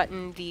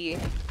threaten the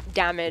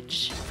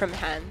damage from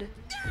hand.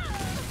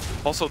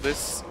 Also,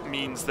 this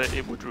means that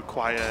it would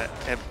require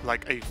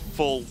like a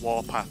full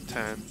Warpath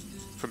turn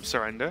from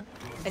Surrender.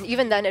 And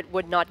even then, it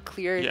would not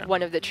clear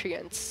one of the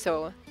treants,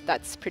 so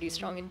that's pretty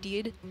strong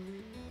indeed.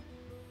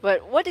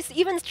 But what is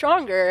even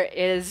stronger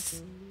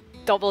is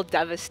double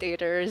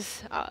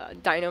Devastators.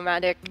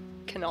 Dynomatic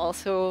can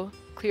also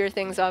clear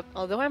things up,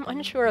 although I'm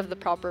unsure of the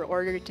proper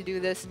order to do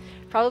this.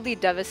 Probably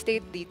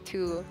Devastate the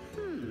 2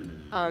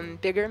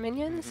 bigger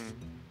minions.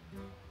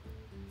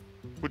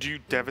 Would you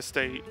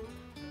Devastate,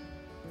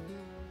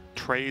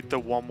 trade the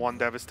 1/1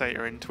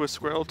 Devastator into a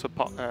Squirrel to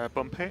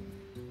bump it,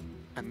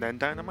 and then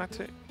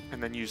Dynomatic,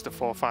 and then use the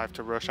 4/5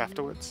 to rush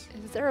afterwards?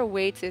 Is there a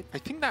way to... I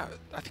think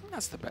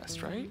that's the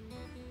best, right?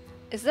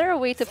 Is there a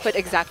way to put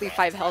exactly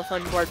 5 health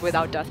on board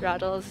without Death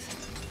Rattles?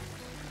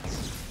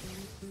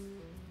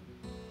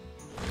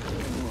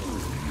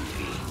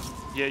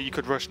 Yeah, you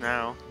could rush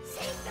now.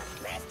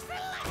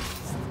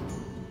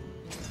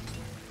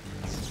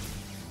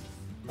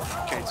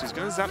 Okay, so he's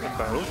going to zap them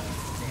both.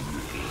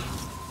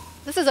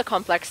 This is a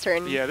complex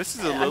turn. Yeah, this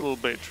is a little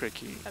bit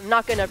tricky. I'm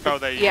not going to... Oh,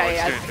 there you go.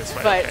 It's doing this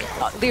way. But okay.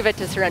 I'll leave it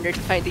to Surrender to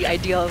find the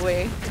ideal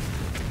way.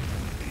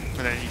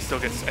 And then he still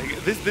gets...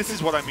 This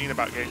is what I mean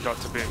about getting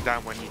Dr. Boom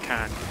down when you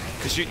can.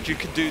 Because you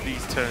can do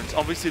these turns.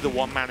 Obviously, the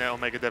 1-mana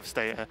Omega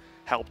Devastator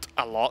helped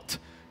a lot.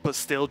 But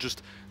still,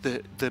 just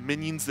the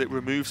minions that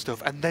remove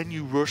stuff, and then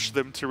you rush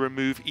them to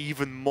remove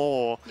even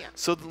more. Yeah.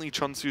 Suddenly,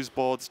 che0nsu's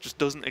boards just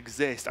doesn't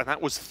exist, and that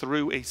was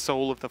through a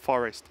Soul of the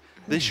Forest.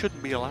 This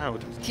shouldn't be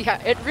allowed.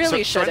 Yeah, it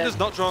really shouldn't. Surrender's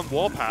not drawn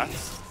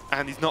Warpaths,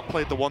 and he's not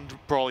played the one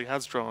Brawl he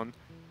has drawn,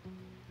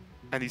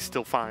 and he's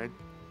still fine.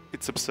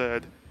 It's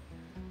absurd.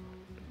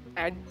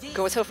 I'd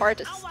go so far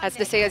as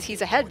to say as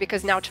he's ahead,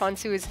 because now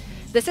che0nsu is...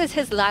 This is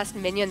his last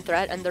minion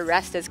threat, and the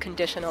rest is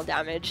conditional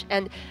damage.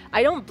 And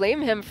I don't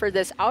blame him for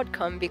this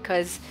outcome,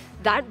 because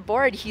that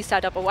board he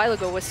set up a while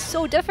ago was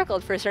so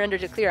difficult for Surrender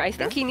to clear. I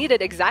think he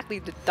needed exactly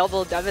the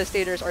double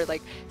Devastators, or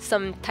like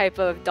some type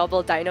of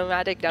double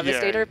Dynomatic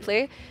Devastator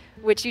play,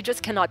 which you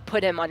just cannot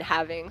put him on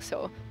having.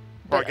 So,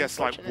 or I guess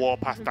like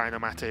Warpath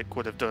Dynomatic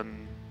would have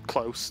done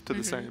close to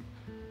the same.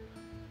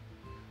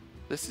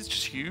 This is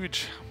just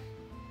huge.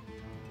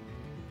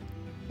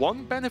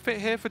 One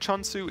benefit here for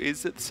che0nsu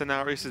is that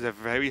Cenarius is a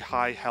very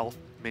high health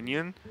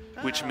minion,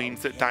 which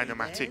means that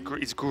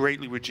Dynomatic is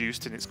greatly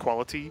reduced in its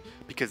quality,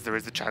 because there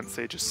is a chance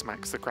that it just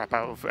smacks the crap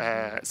out of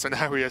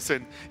Cenarius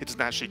and it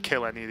doesn't actually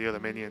kill any of the other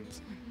minions.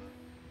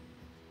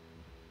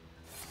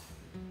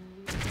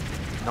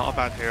 Not a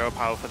bad hero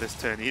power for this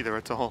turn either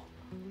at all.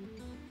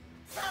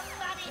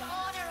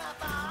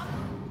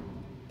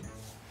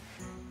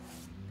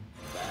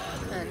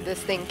 And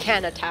this thing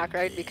can attack,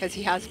 right? Because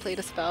he has played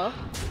a spell.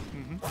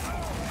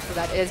 So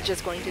that is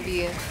just going to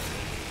be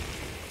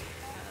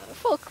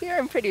full clear,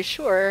 I'm pretty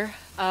sure.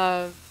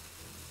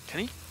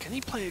 Can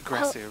he play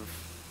aggressive?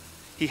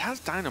 He has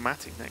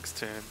Dynomatic next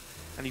turn,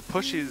 and he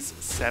pushes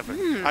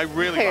 7. I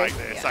really like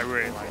this. I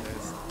really like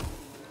this.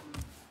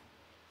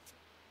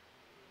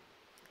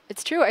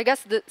 It's true. I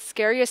guess the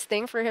scariest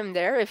thing for him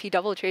there, if he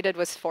double traded,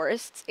 was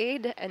Forest's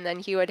Aid, and then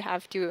he would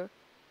have to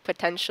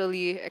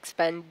potentially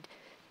expend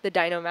the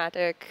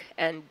Dynomatic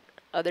and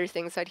other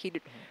things that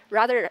he'd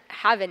rather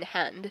have in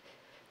hand.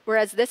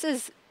 Whereas this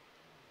is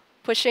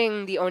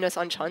pushing the onus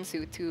on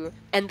che0nsu to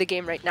end the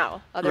game right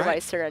now.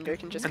 Otherwise, Surrender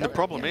can just And kill the him.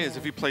 problem is,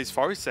 if he plays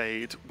Forest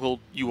Aid, well,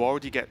 you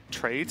already get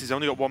trades. He's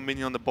only got 1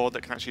 minion on the board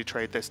that can actually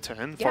trade this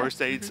turn. Yeah.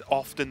 Forest Aid's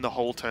often the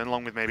whole turn,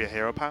 along with maybe a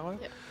hero power.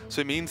 Yeah.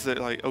 So it means that,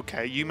 like,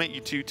 okay, you make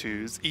your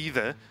 2/2s,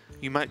 either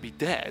you might be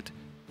dead,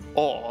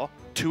 or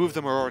 2 of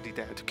them are already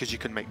dead, because you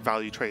can make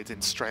value trades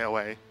in straight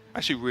away. I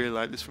actually really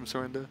like this from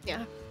Surrender.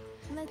 Yeah,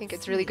 I think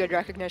it's really good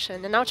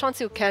recognition. And now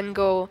che0nsu can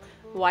go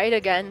wide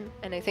again,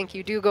 and I think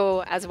you do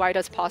go as wide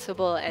as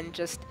possible and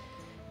just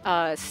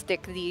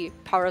stick the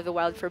Power of the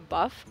Wild for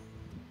buff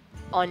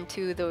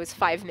onto those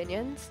 5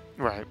 minions.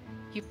 Right.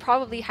 He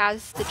probably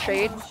has to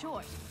trade,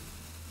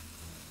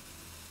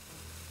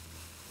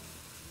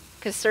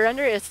 because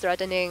Surrender is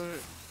threatening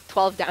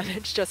 12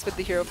 damage just with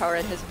the hero power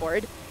in his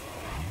board.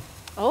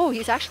 Oh,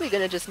 he's actually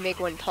going to just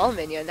make 1 tall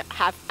minion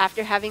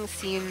after having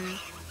seen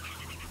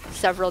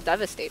several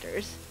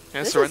Devastators.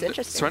 Yeah, This is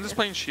interesting. Surrender's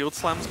playing shield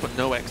slams, but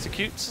no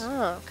executes.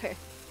 Oh, okay.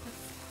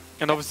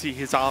 And obviously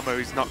his armor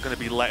is not going to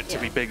be let to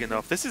be big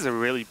enough. This is a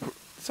really,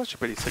 such a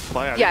pretty sick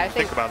play. I didn't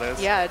think about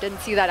this. Yeah, I didn't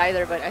see that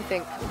either, but I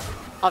think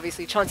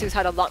obviously che0nsu's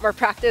had a lot more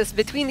practice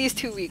between these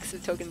 2 weeks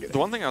of Token Druid. The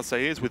one thing I'll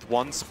say is with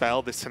 1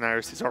 spell, this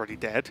Cenarius is already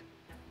dead,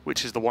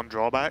 which is the one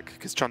drawback,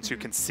 because che0nsu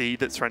can see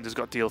that Surrender's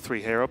got deal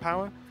 3 hero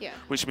power,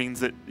 which means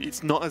that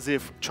it's not as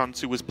if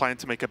che0nsu was planning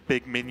to make a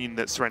big minion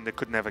that Surrender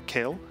could never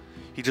kill.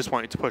 He just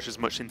wanted to push as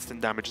much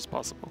instant damage as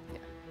possible. Yeah.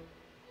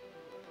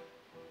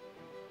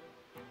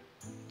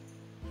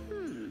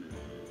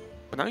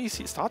 But now you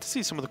start to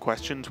see some of the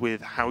questions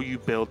with how you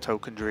build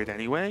Token Druid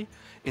anyway,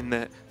 in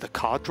that the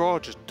card draw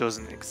just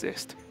doesn't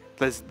exist.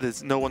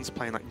 There's no one's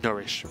playing like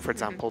Nourish, for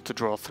example, to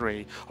draw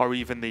 3, or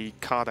even the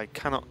card I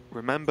cannot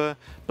remember,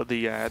 but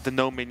the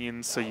no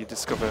minions, so you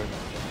discover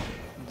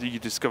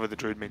the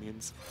Druid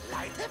minions.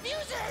 Light the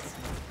fuses!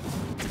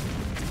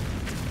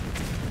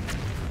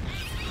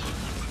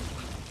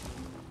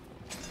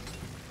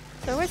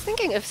 So I was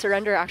thinking if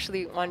Surrender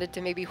actually wanted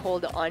to maybe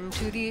hold on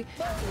to the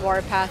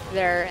Warpath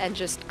there and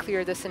just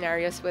clear the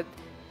scenarios with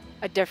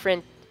a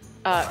different,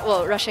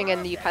 well, rushing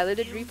in the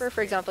Piloted Reaper,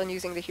 for example, and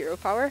using the hero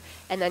power,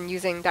 and then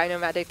using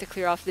Dynomatic to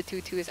clear off the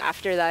 2/2s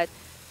after that,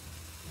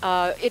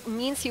 it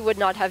means he would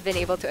not have been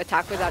able to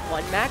attack with that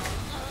 1 mech.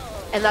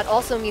 And that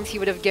also means he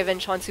would have given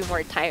che0nsu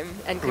more time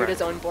and cleared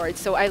his own board.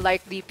 So I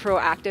like the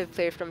proactive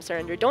play from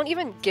Surrender. Don't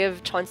even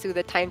give che0nsu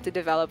the time to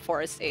develop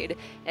Forest Aid.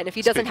 And if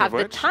he doesn't have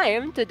the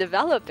time to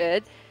develop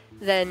it,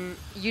 then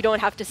you don't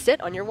have to sit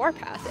on your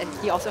Warpath. And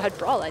he also had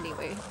Brawl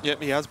anyway. Yep,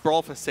 he has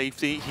Brawl for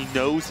safety. He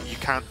knows that you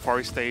can't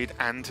Forest Aid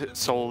and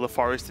solo the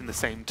Forest in the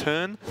same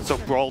turn. So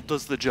Brawl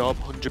does the job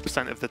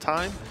 100% of the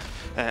time.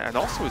 And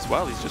also as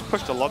well, he's just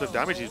pushed a lot of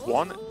damage. He's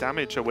 1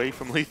 damage away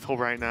from lethal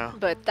right now.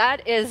 But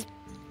that is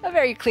a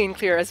very clean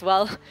clear as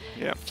well.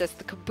 Yeah. Just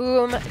the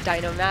Kaboom,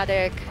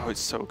 Dynomatic. Oh, it's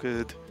so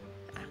good.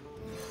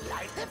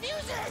 Light the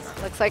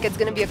fuses! Looks like it's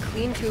going to be a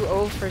clean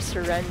 2-0 for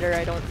Surrender.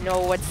 I don't know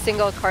what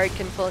single card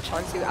can pull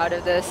che0nsu out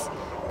of this.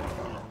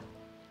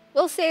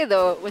 We'll say,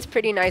 though, it was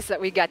pretty nice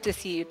that we got to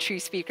see Tree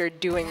Speaker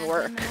doing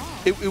work.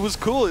 It was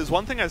cool. It was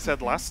one thing I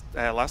said last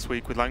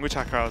week with Language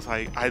Hacker. I was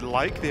like, I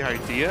like the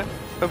idea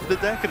of the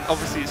deck, and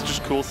obviously it's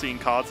just cool seeing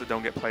cards that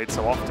don't get played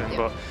so often.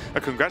 But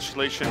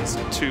congratulations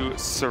to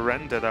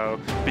Surrender, though,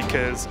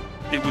 because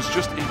it was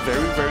just a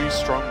very, very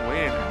strong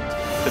win.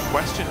 And the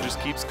question just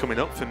keeps coming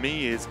up for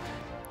me is,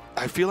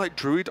 I feel like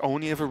Druid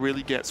only ever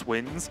really gets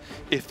wins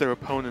if their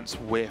opponents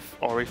whiff,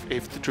 or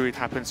if the Druid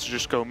happens to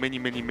just go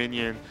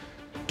minion,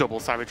 double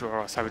Savage Roar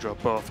or Savage Roar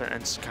buff,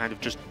 and kind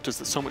of just does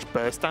so much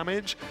burst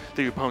damage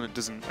the opponent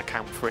doesn't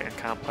account for it and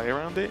can't play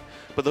around it.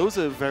 But those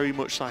are very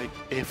much like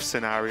if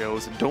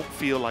scenarios and don't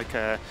feel like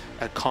a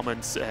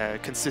common,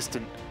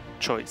 consistent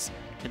choice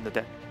in the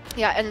deck.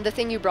 Yeah, and the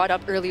thing you brought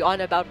up early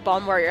on about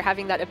Bomb Warrior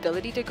having that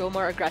ability to go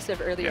more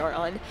aggressive earlier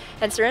on,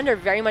 and Surrender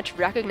very much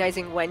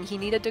recognizing when he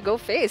needed to go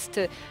face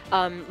to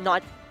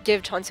not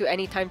give che0nsu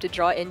any time to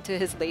draw into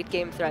his late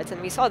game threats.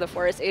 And we saw the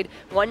Forest Aid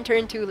 1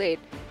 turn too late.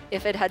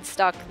 If it had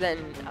stuck, then,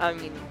 I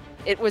mean,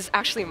 it was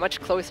actually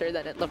much closer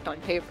than it looked on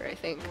paper, I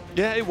think.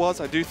 Yeah, it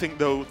was. I do think,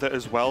 though, that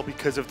as well,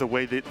 because of the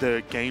way that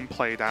the game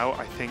played out,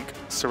 I think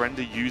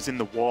Surrender using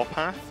the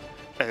Warpath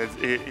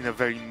in a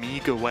very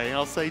meager way,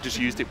 I'll say, just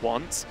used it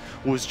once,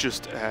 was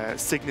just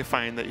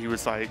signifying that he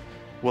was like,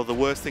 well, the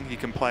worst thing he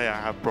can play, I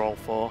have Brawl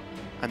for,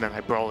 and then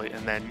I Brawl it,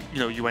 and then, you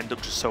know, you end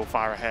up just so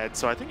far ahead.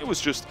 So I think it was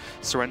just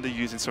Surrender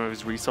using some of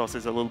his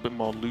resources a little bit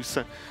more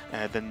looser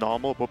than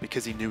normal, but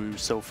because he knew he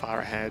was so far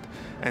ahead.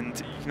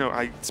 And, you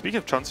know, speaking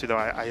of che0nsu, though,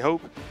 I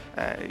hope,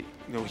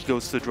 you know, he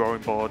goes to the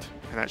drawing board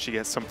and actually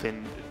gets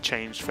something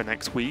changed for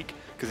next week,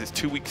 because it's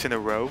 2 weeks in a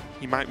row.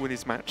 He might win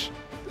his match,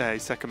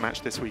 his second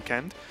match this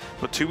weekend,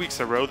 but 2 weeks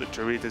in a row that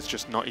Druid has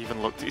just not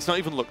even looked, it's not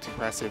even looked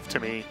impressive to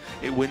me.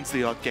 It wins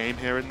the odd game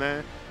here and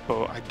there,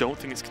 but I don't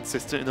think it's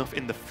consistent enough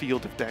in the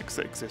field of decks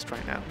that exist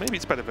right now. Maybe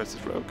it's better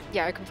versus Rogue.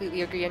 Yeah, I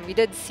completely agree. And we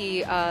did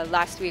see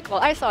last week, well,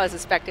 I saw as a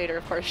spectator,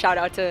 of course, shout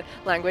out to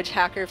Language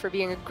Hacker for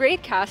being a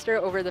great caster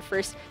over the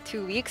first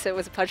 2 weeks. It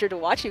was a pleasure to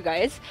watch you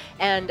guys.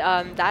 And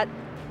that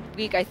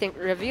week, I think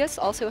Rivius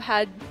also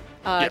had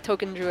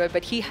Token Druid,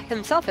 but he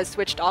himself has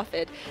switched off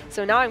it.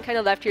 So now I'm kind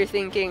of left here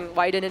thinking,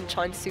 why didn't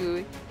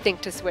che0nsu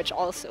think to switch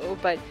also?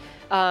 But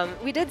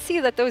we did see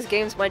that those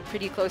games went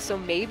pretty close, so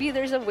maybe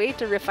there's a way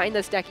to refine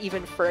this deck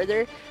even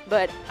further,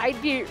 but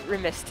I'd be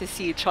remiss to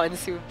see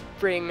che0nsu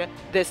bring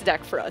this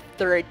deck for a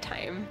third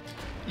time.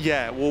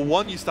 Yeah, well,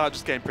 one, you start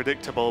just getting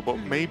predictable, but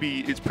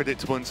maybe it's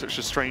predictable in such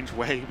a strange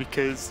way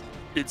because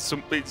you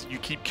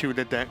keep queuing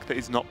a deck that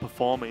is not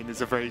performing. Is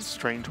a very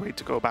strange way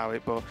to go about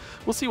it, but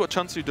we'll see what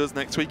che0nsu does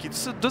next week. He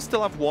does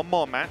still have one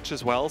more match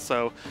as well,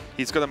 so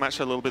he's got a match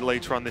a little bit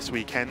later on this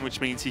weekend, which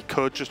means he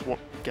could just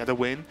get a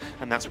win,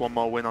 and that's one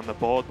more win on the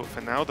board. But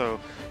for now, though,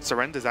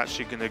 Surrender's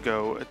actually going to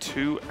go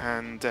 2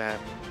 and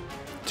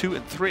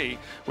 3,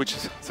 which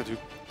is to do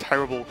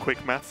terrible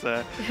quick maths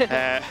there.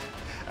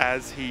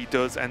 As he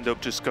does end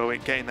up just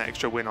getting that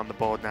extra win on the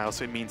board now,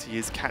 so it means he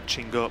is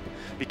catching up,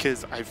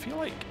 because I feel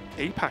like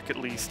APAC at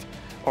least,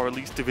 or at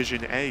least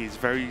Division A, is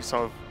very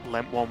sort of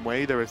lent one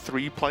way. There are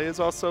 3 players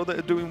or so that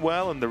are doing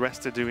well, and the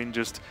rest are doing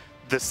just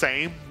the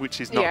same,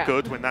 which is not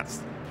good when that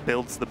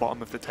builds the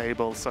bottom of the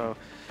table. So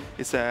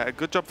it's a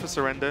good job for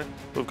Surrender.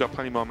 We've got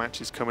plenty more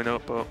matches coming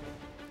up, but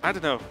I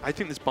don't know. I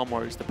think this Bomb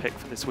Warrior is the pick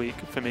for this week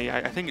for me.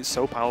 I think it's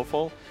so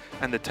powerful,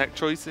 and the tech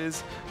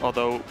choices,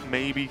 although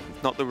maybe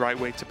not the right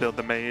way to build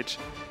the mage,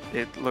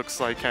 it looks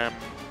like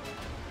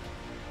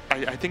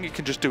I think it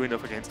can just do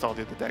enough against all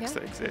the other decks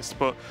that exist.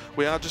 But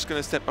we are just going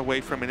to step away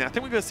for a minute. I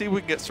think we're going to see if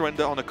we can get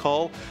Surrender on a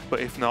call, but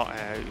if not,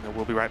 you know,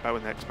 we'll be right back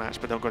with the next match.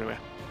 But don't go anywhere.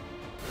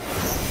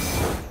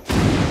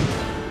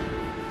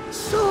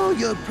 So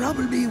you're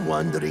probably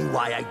wondering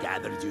why I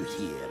gathered you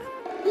here.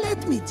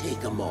 Let me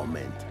take a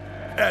moment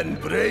and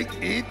break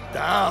it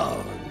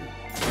down.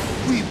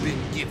 We've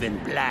been given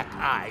black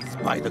eyes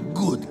by the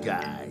good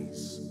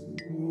guys.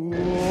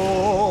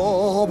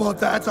 Oh, but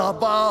that's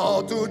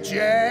about to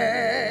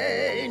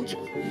change.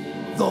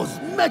 Those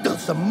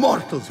meddlesome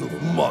mortals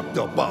who've mucked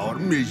up our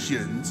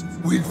missions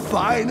will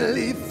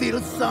finally feel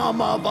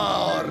some of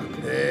our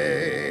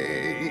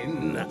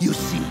pain. You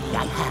see,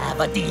 I have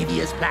a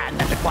devious plan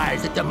that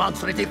requires a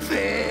demonstrative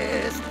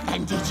fist,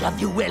 and each of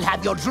you will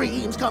have your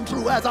dreams come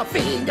true as a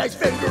fiendish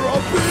finger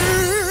of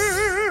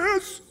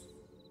peace.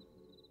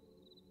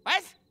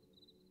 What?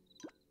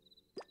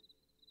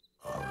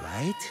 All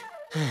right.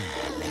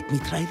 Let me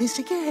try this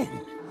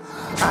again.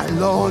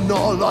 Alone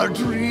all our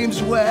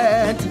dreams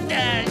went.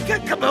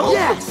 Kaboom!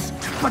 Yes,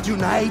 but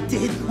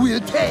united we'll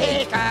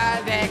take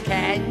the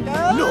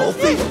candle. No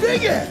thing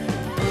bigger.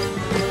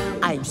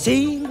 I'm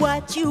seeing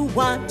what you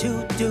want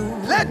to do.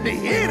 Let me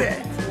hear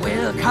it.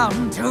 We'll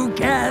come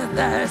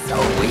together so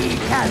we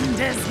can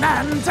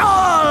dismantle.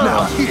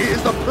 Now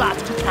here's the plot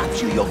to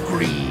capture your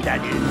greed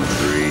and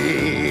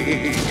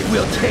intrigue.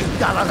 We'll take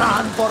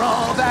Dalaran for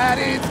all that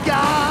it's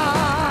got.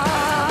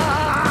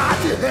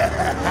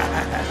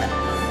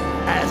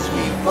 As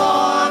we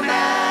form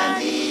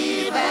an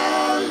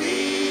evil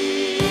league.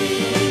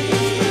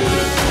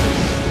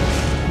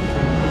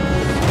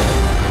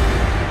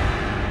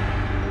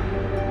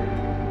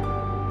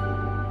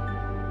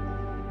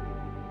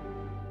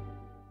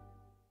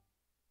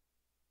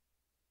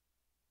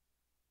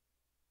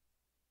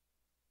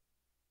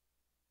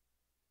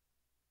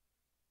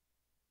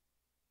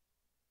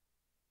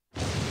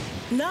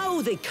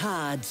 Now the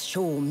cards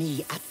show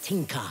me a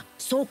thinker,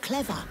 so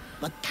clever,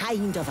 but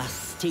kind of a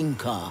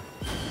stinker.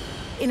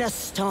 In a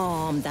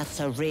storm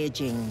that's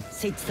a-raging,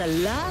 sits the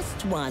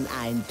last one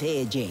I'm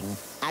paging,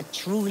 a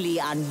truly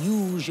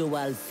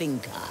unusual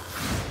thinker.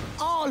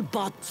 All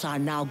bots are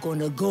now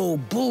gonna go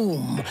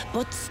boom,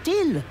 but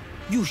still,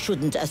 you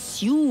shouldn't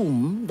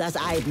assume that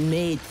I've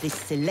made this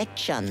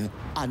selection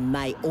on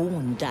my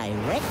own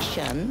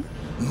direction.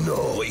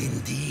 No,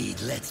 indeed,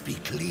 let's be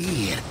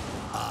clear.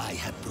 I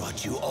have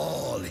brought you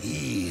all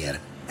here,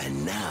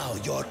 and now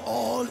you're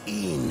all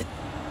in.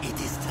 It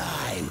is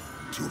time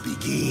to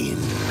begin.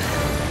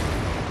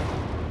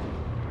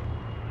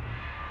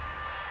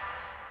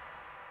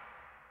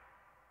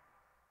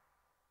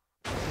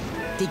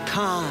 The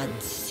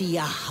cards see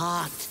a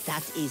heart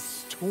that is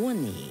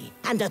stony,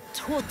 and a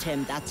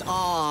totem that's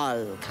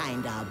all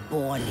kinda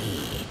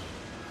bony.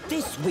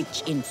 This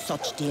witch in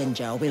such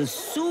danger will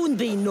soon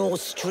be no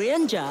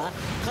stranger,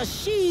 'cause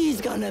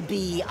she's gonna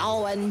be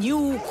our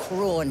new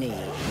crony.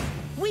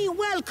 We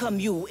welcome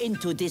you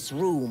into this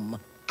room,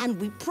 and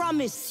we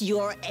promise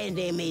your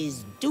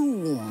enemies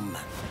doom.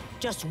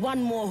 Just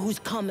one more who's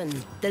coming.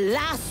 The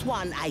last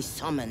one I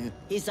summon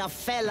is a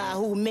fella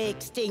who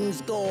makes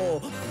things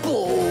go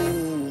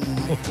boom.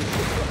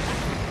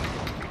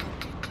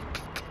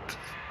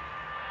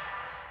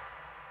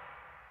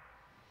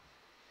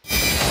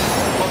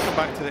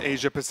 Back to the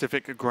Asia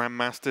Pacific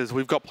Grandmasters.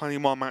 We've got plenty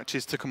more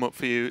matches to come up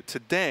for you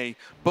today,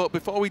 but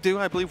before we do,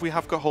 I believe we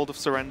have got hold of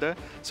Surrender,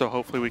 so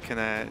hopefully we can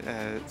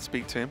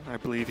speak to him. I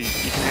believe you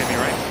can hear me,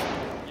 right?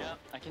 Yeah,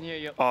 I can hear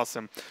you.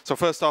 Awesome. So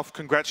first off,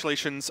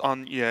 congratulations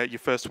on your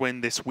first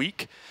win this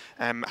week.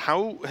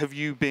 How have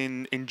you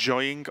been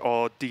enjoying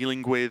or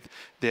dealing with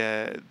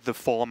the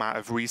format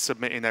of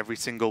resubmitting every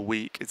single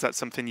week? Is that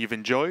something you've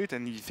enjoyed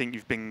and you think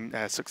you've been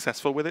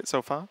successful with it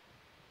so far?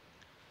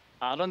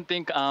 I don't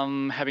think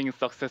I'm having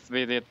success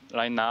with it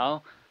right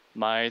now.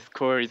 My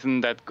score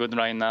isn't that good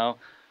right now.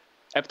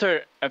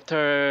 After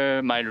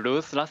my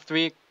lose last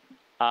week,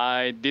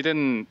 I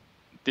didn't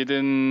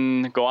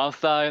go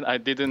outside. I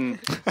didn't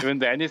even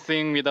do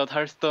anything without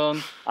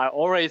Hearthstone. I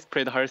always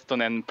played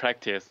Hearthstone and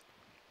practice.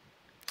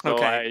 So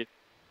Okay.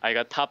 I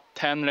got top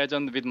 10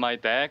 legend with my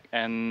deck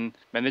and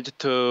managed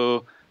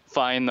to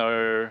find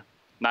a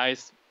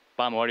nice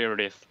Bomb Warrior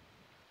list.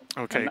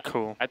 Okay, And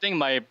cool. I think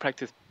my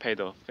practice paid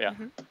off. Yeah.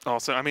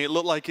 Awesome. I mean, it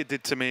looked like it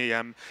did to me.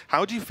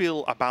 How do you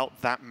feel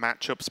about that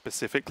matchup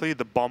specifically,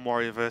 the Bomb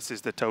Warrior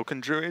versus the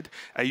Token Druid?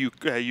 Are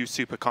you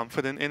super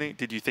confident in it?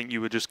 Did you think you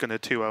were just going to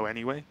 2-0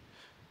 anyway?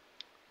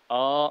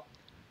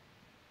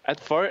 At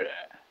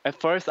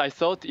first I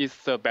thought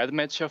it's a bad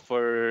matchup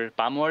for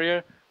Bomb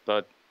Warrior,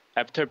 but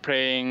after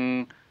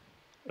playing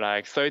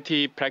like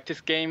 30 practice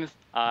games,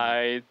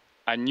 I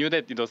knew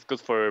that it was good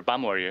for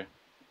Bomb Warrior.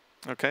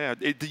 Okay,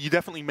 you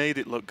definitely made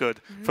it look good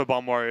for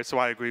Bomb Warrior, so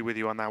I agree with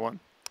you on that one.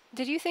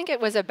 Did you think it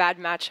was a bad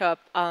matchup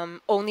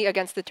only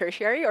against the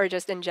tertiary or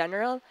just in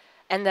general?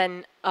 And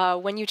then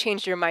when you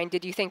changed your mind,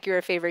 did you think you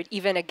were favored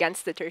even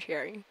against the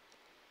tertiary?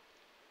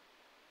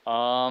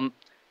 I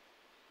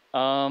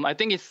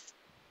think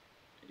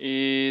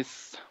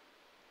it's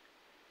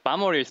Bomb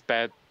Warrior is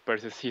bad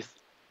versus his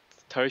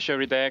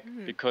tertiary deck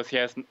because he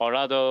has a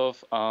lot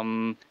of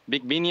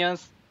big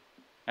minions,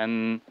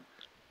 and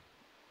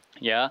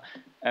yeah,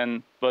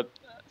 but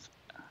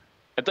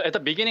at the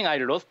beginning I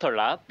lost a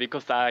lot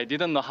because I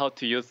didn't know how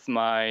to use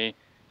my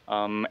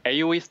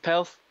AoE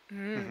spells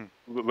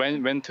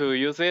when to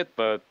use it.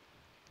 But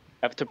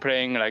after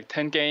playing like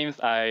 10 games,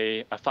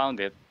 I found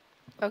it.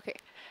 Okay.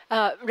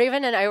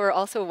 Raven and I were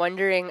also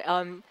wondering,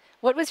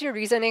 what was your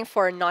reasoning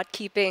for not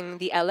keeping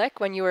the Elec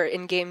when you were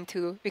in game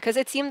 2? Because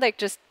it seemed like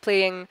just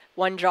playing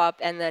 1-drop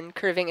and then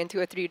curving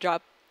into a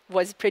 3-drop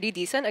was pretty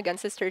decent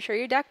against this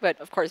tertiary deck, but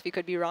of course we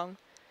could be wrong.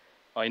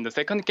 In the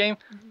second game,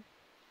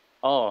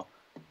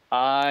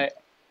 Yeah,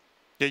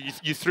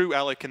 you threw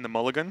Alec in the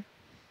mulligan,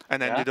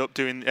 and ended up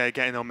doing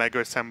getting Omega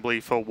Assembly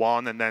for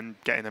 1, and then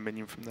getting a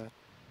minion from there.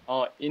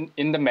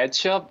 In the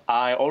matchup,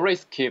 I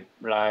always keep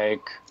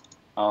like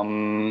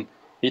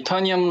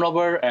Eternium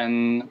Rubber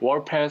and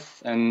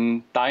Warpath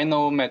and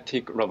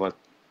Dynamatic Robot,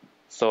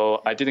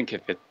 so I didn't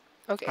keep it.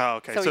 Okay. Oh,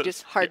 okay. So you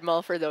just hard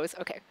mull for those.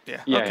 Okay.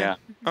 Yeah. Yeah, Okay. yeah.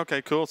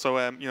 Okay, cool. So,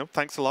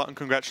 thanks a lot and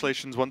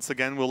congratulations once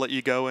again. We'll let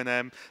you go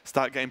and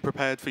start getting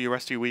prepared for your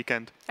rest of your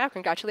weekend. Yeah,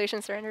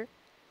 congratulations, Surrender.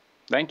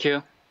 Thank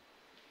you.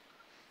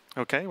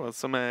 Okay, well,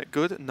 some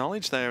good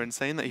knowledge there in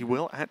saying that he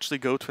will actually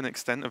go to an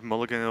extent of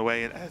mulliganing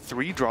away a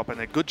 3-drop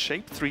and a good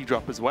shape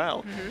 3-drop as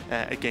well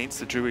against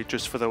the Druid,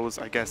 just for those,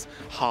 I guess,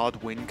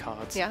 hard win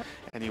cards. Yeah.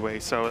 Anyway,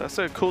 so that's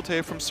cool to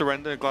hear from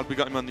Surrender. Glad we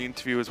got him on the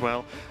interview as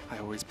well. I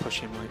always push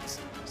him like,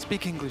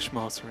 speak English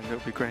more, Surrender, it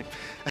would be great.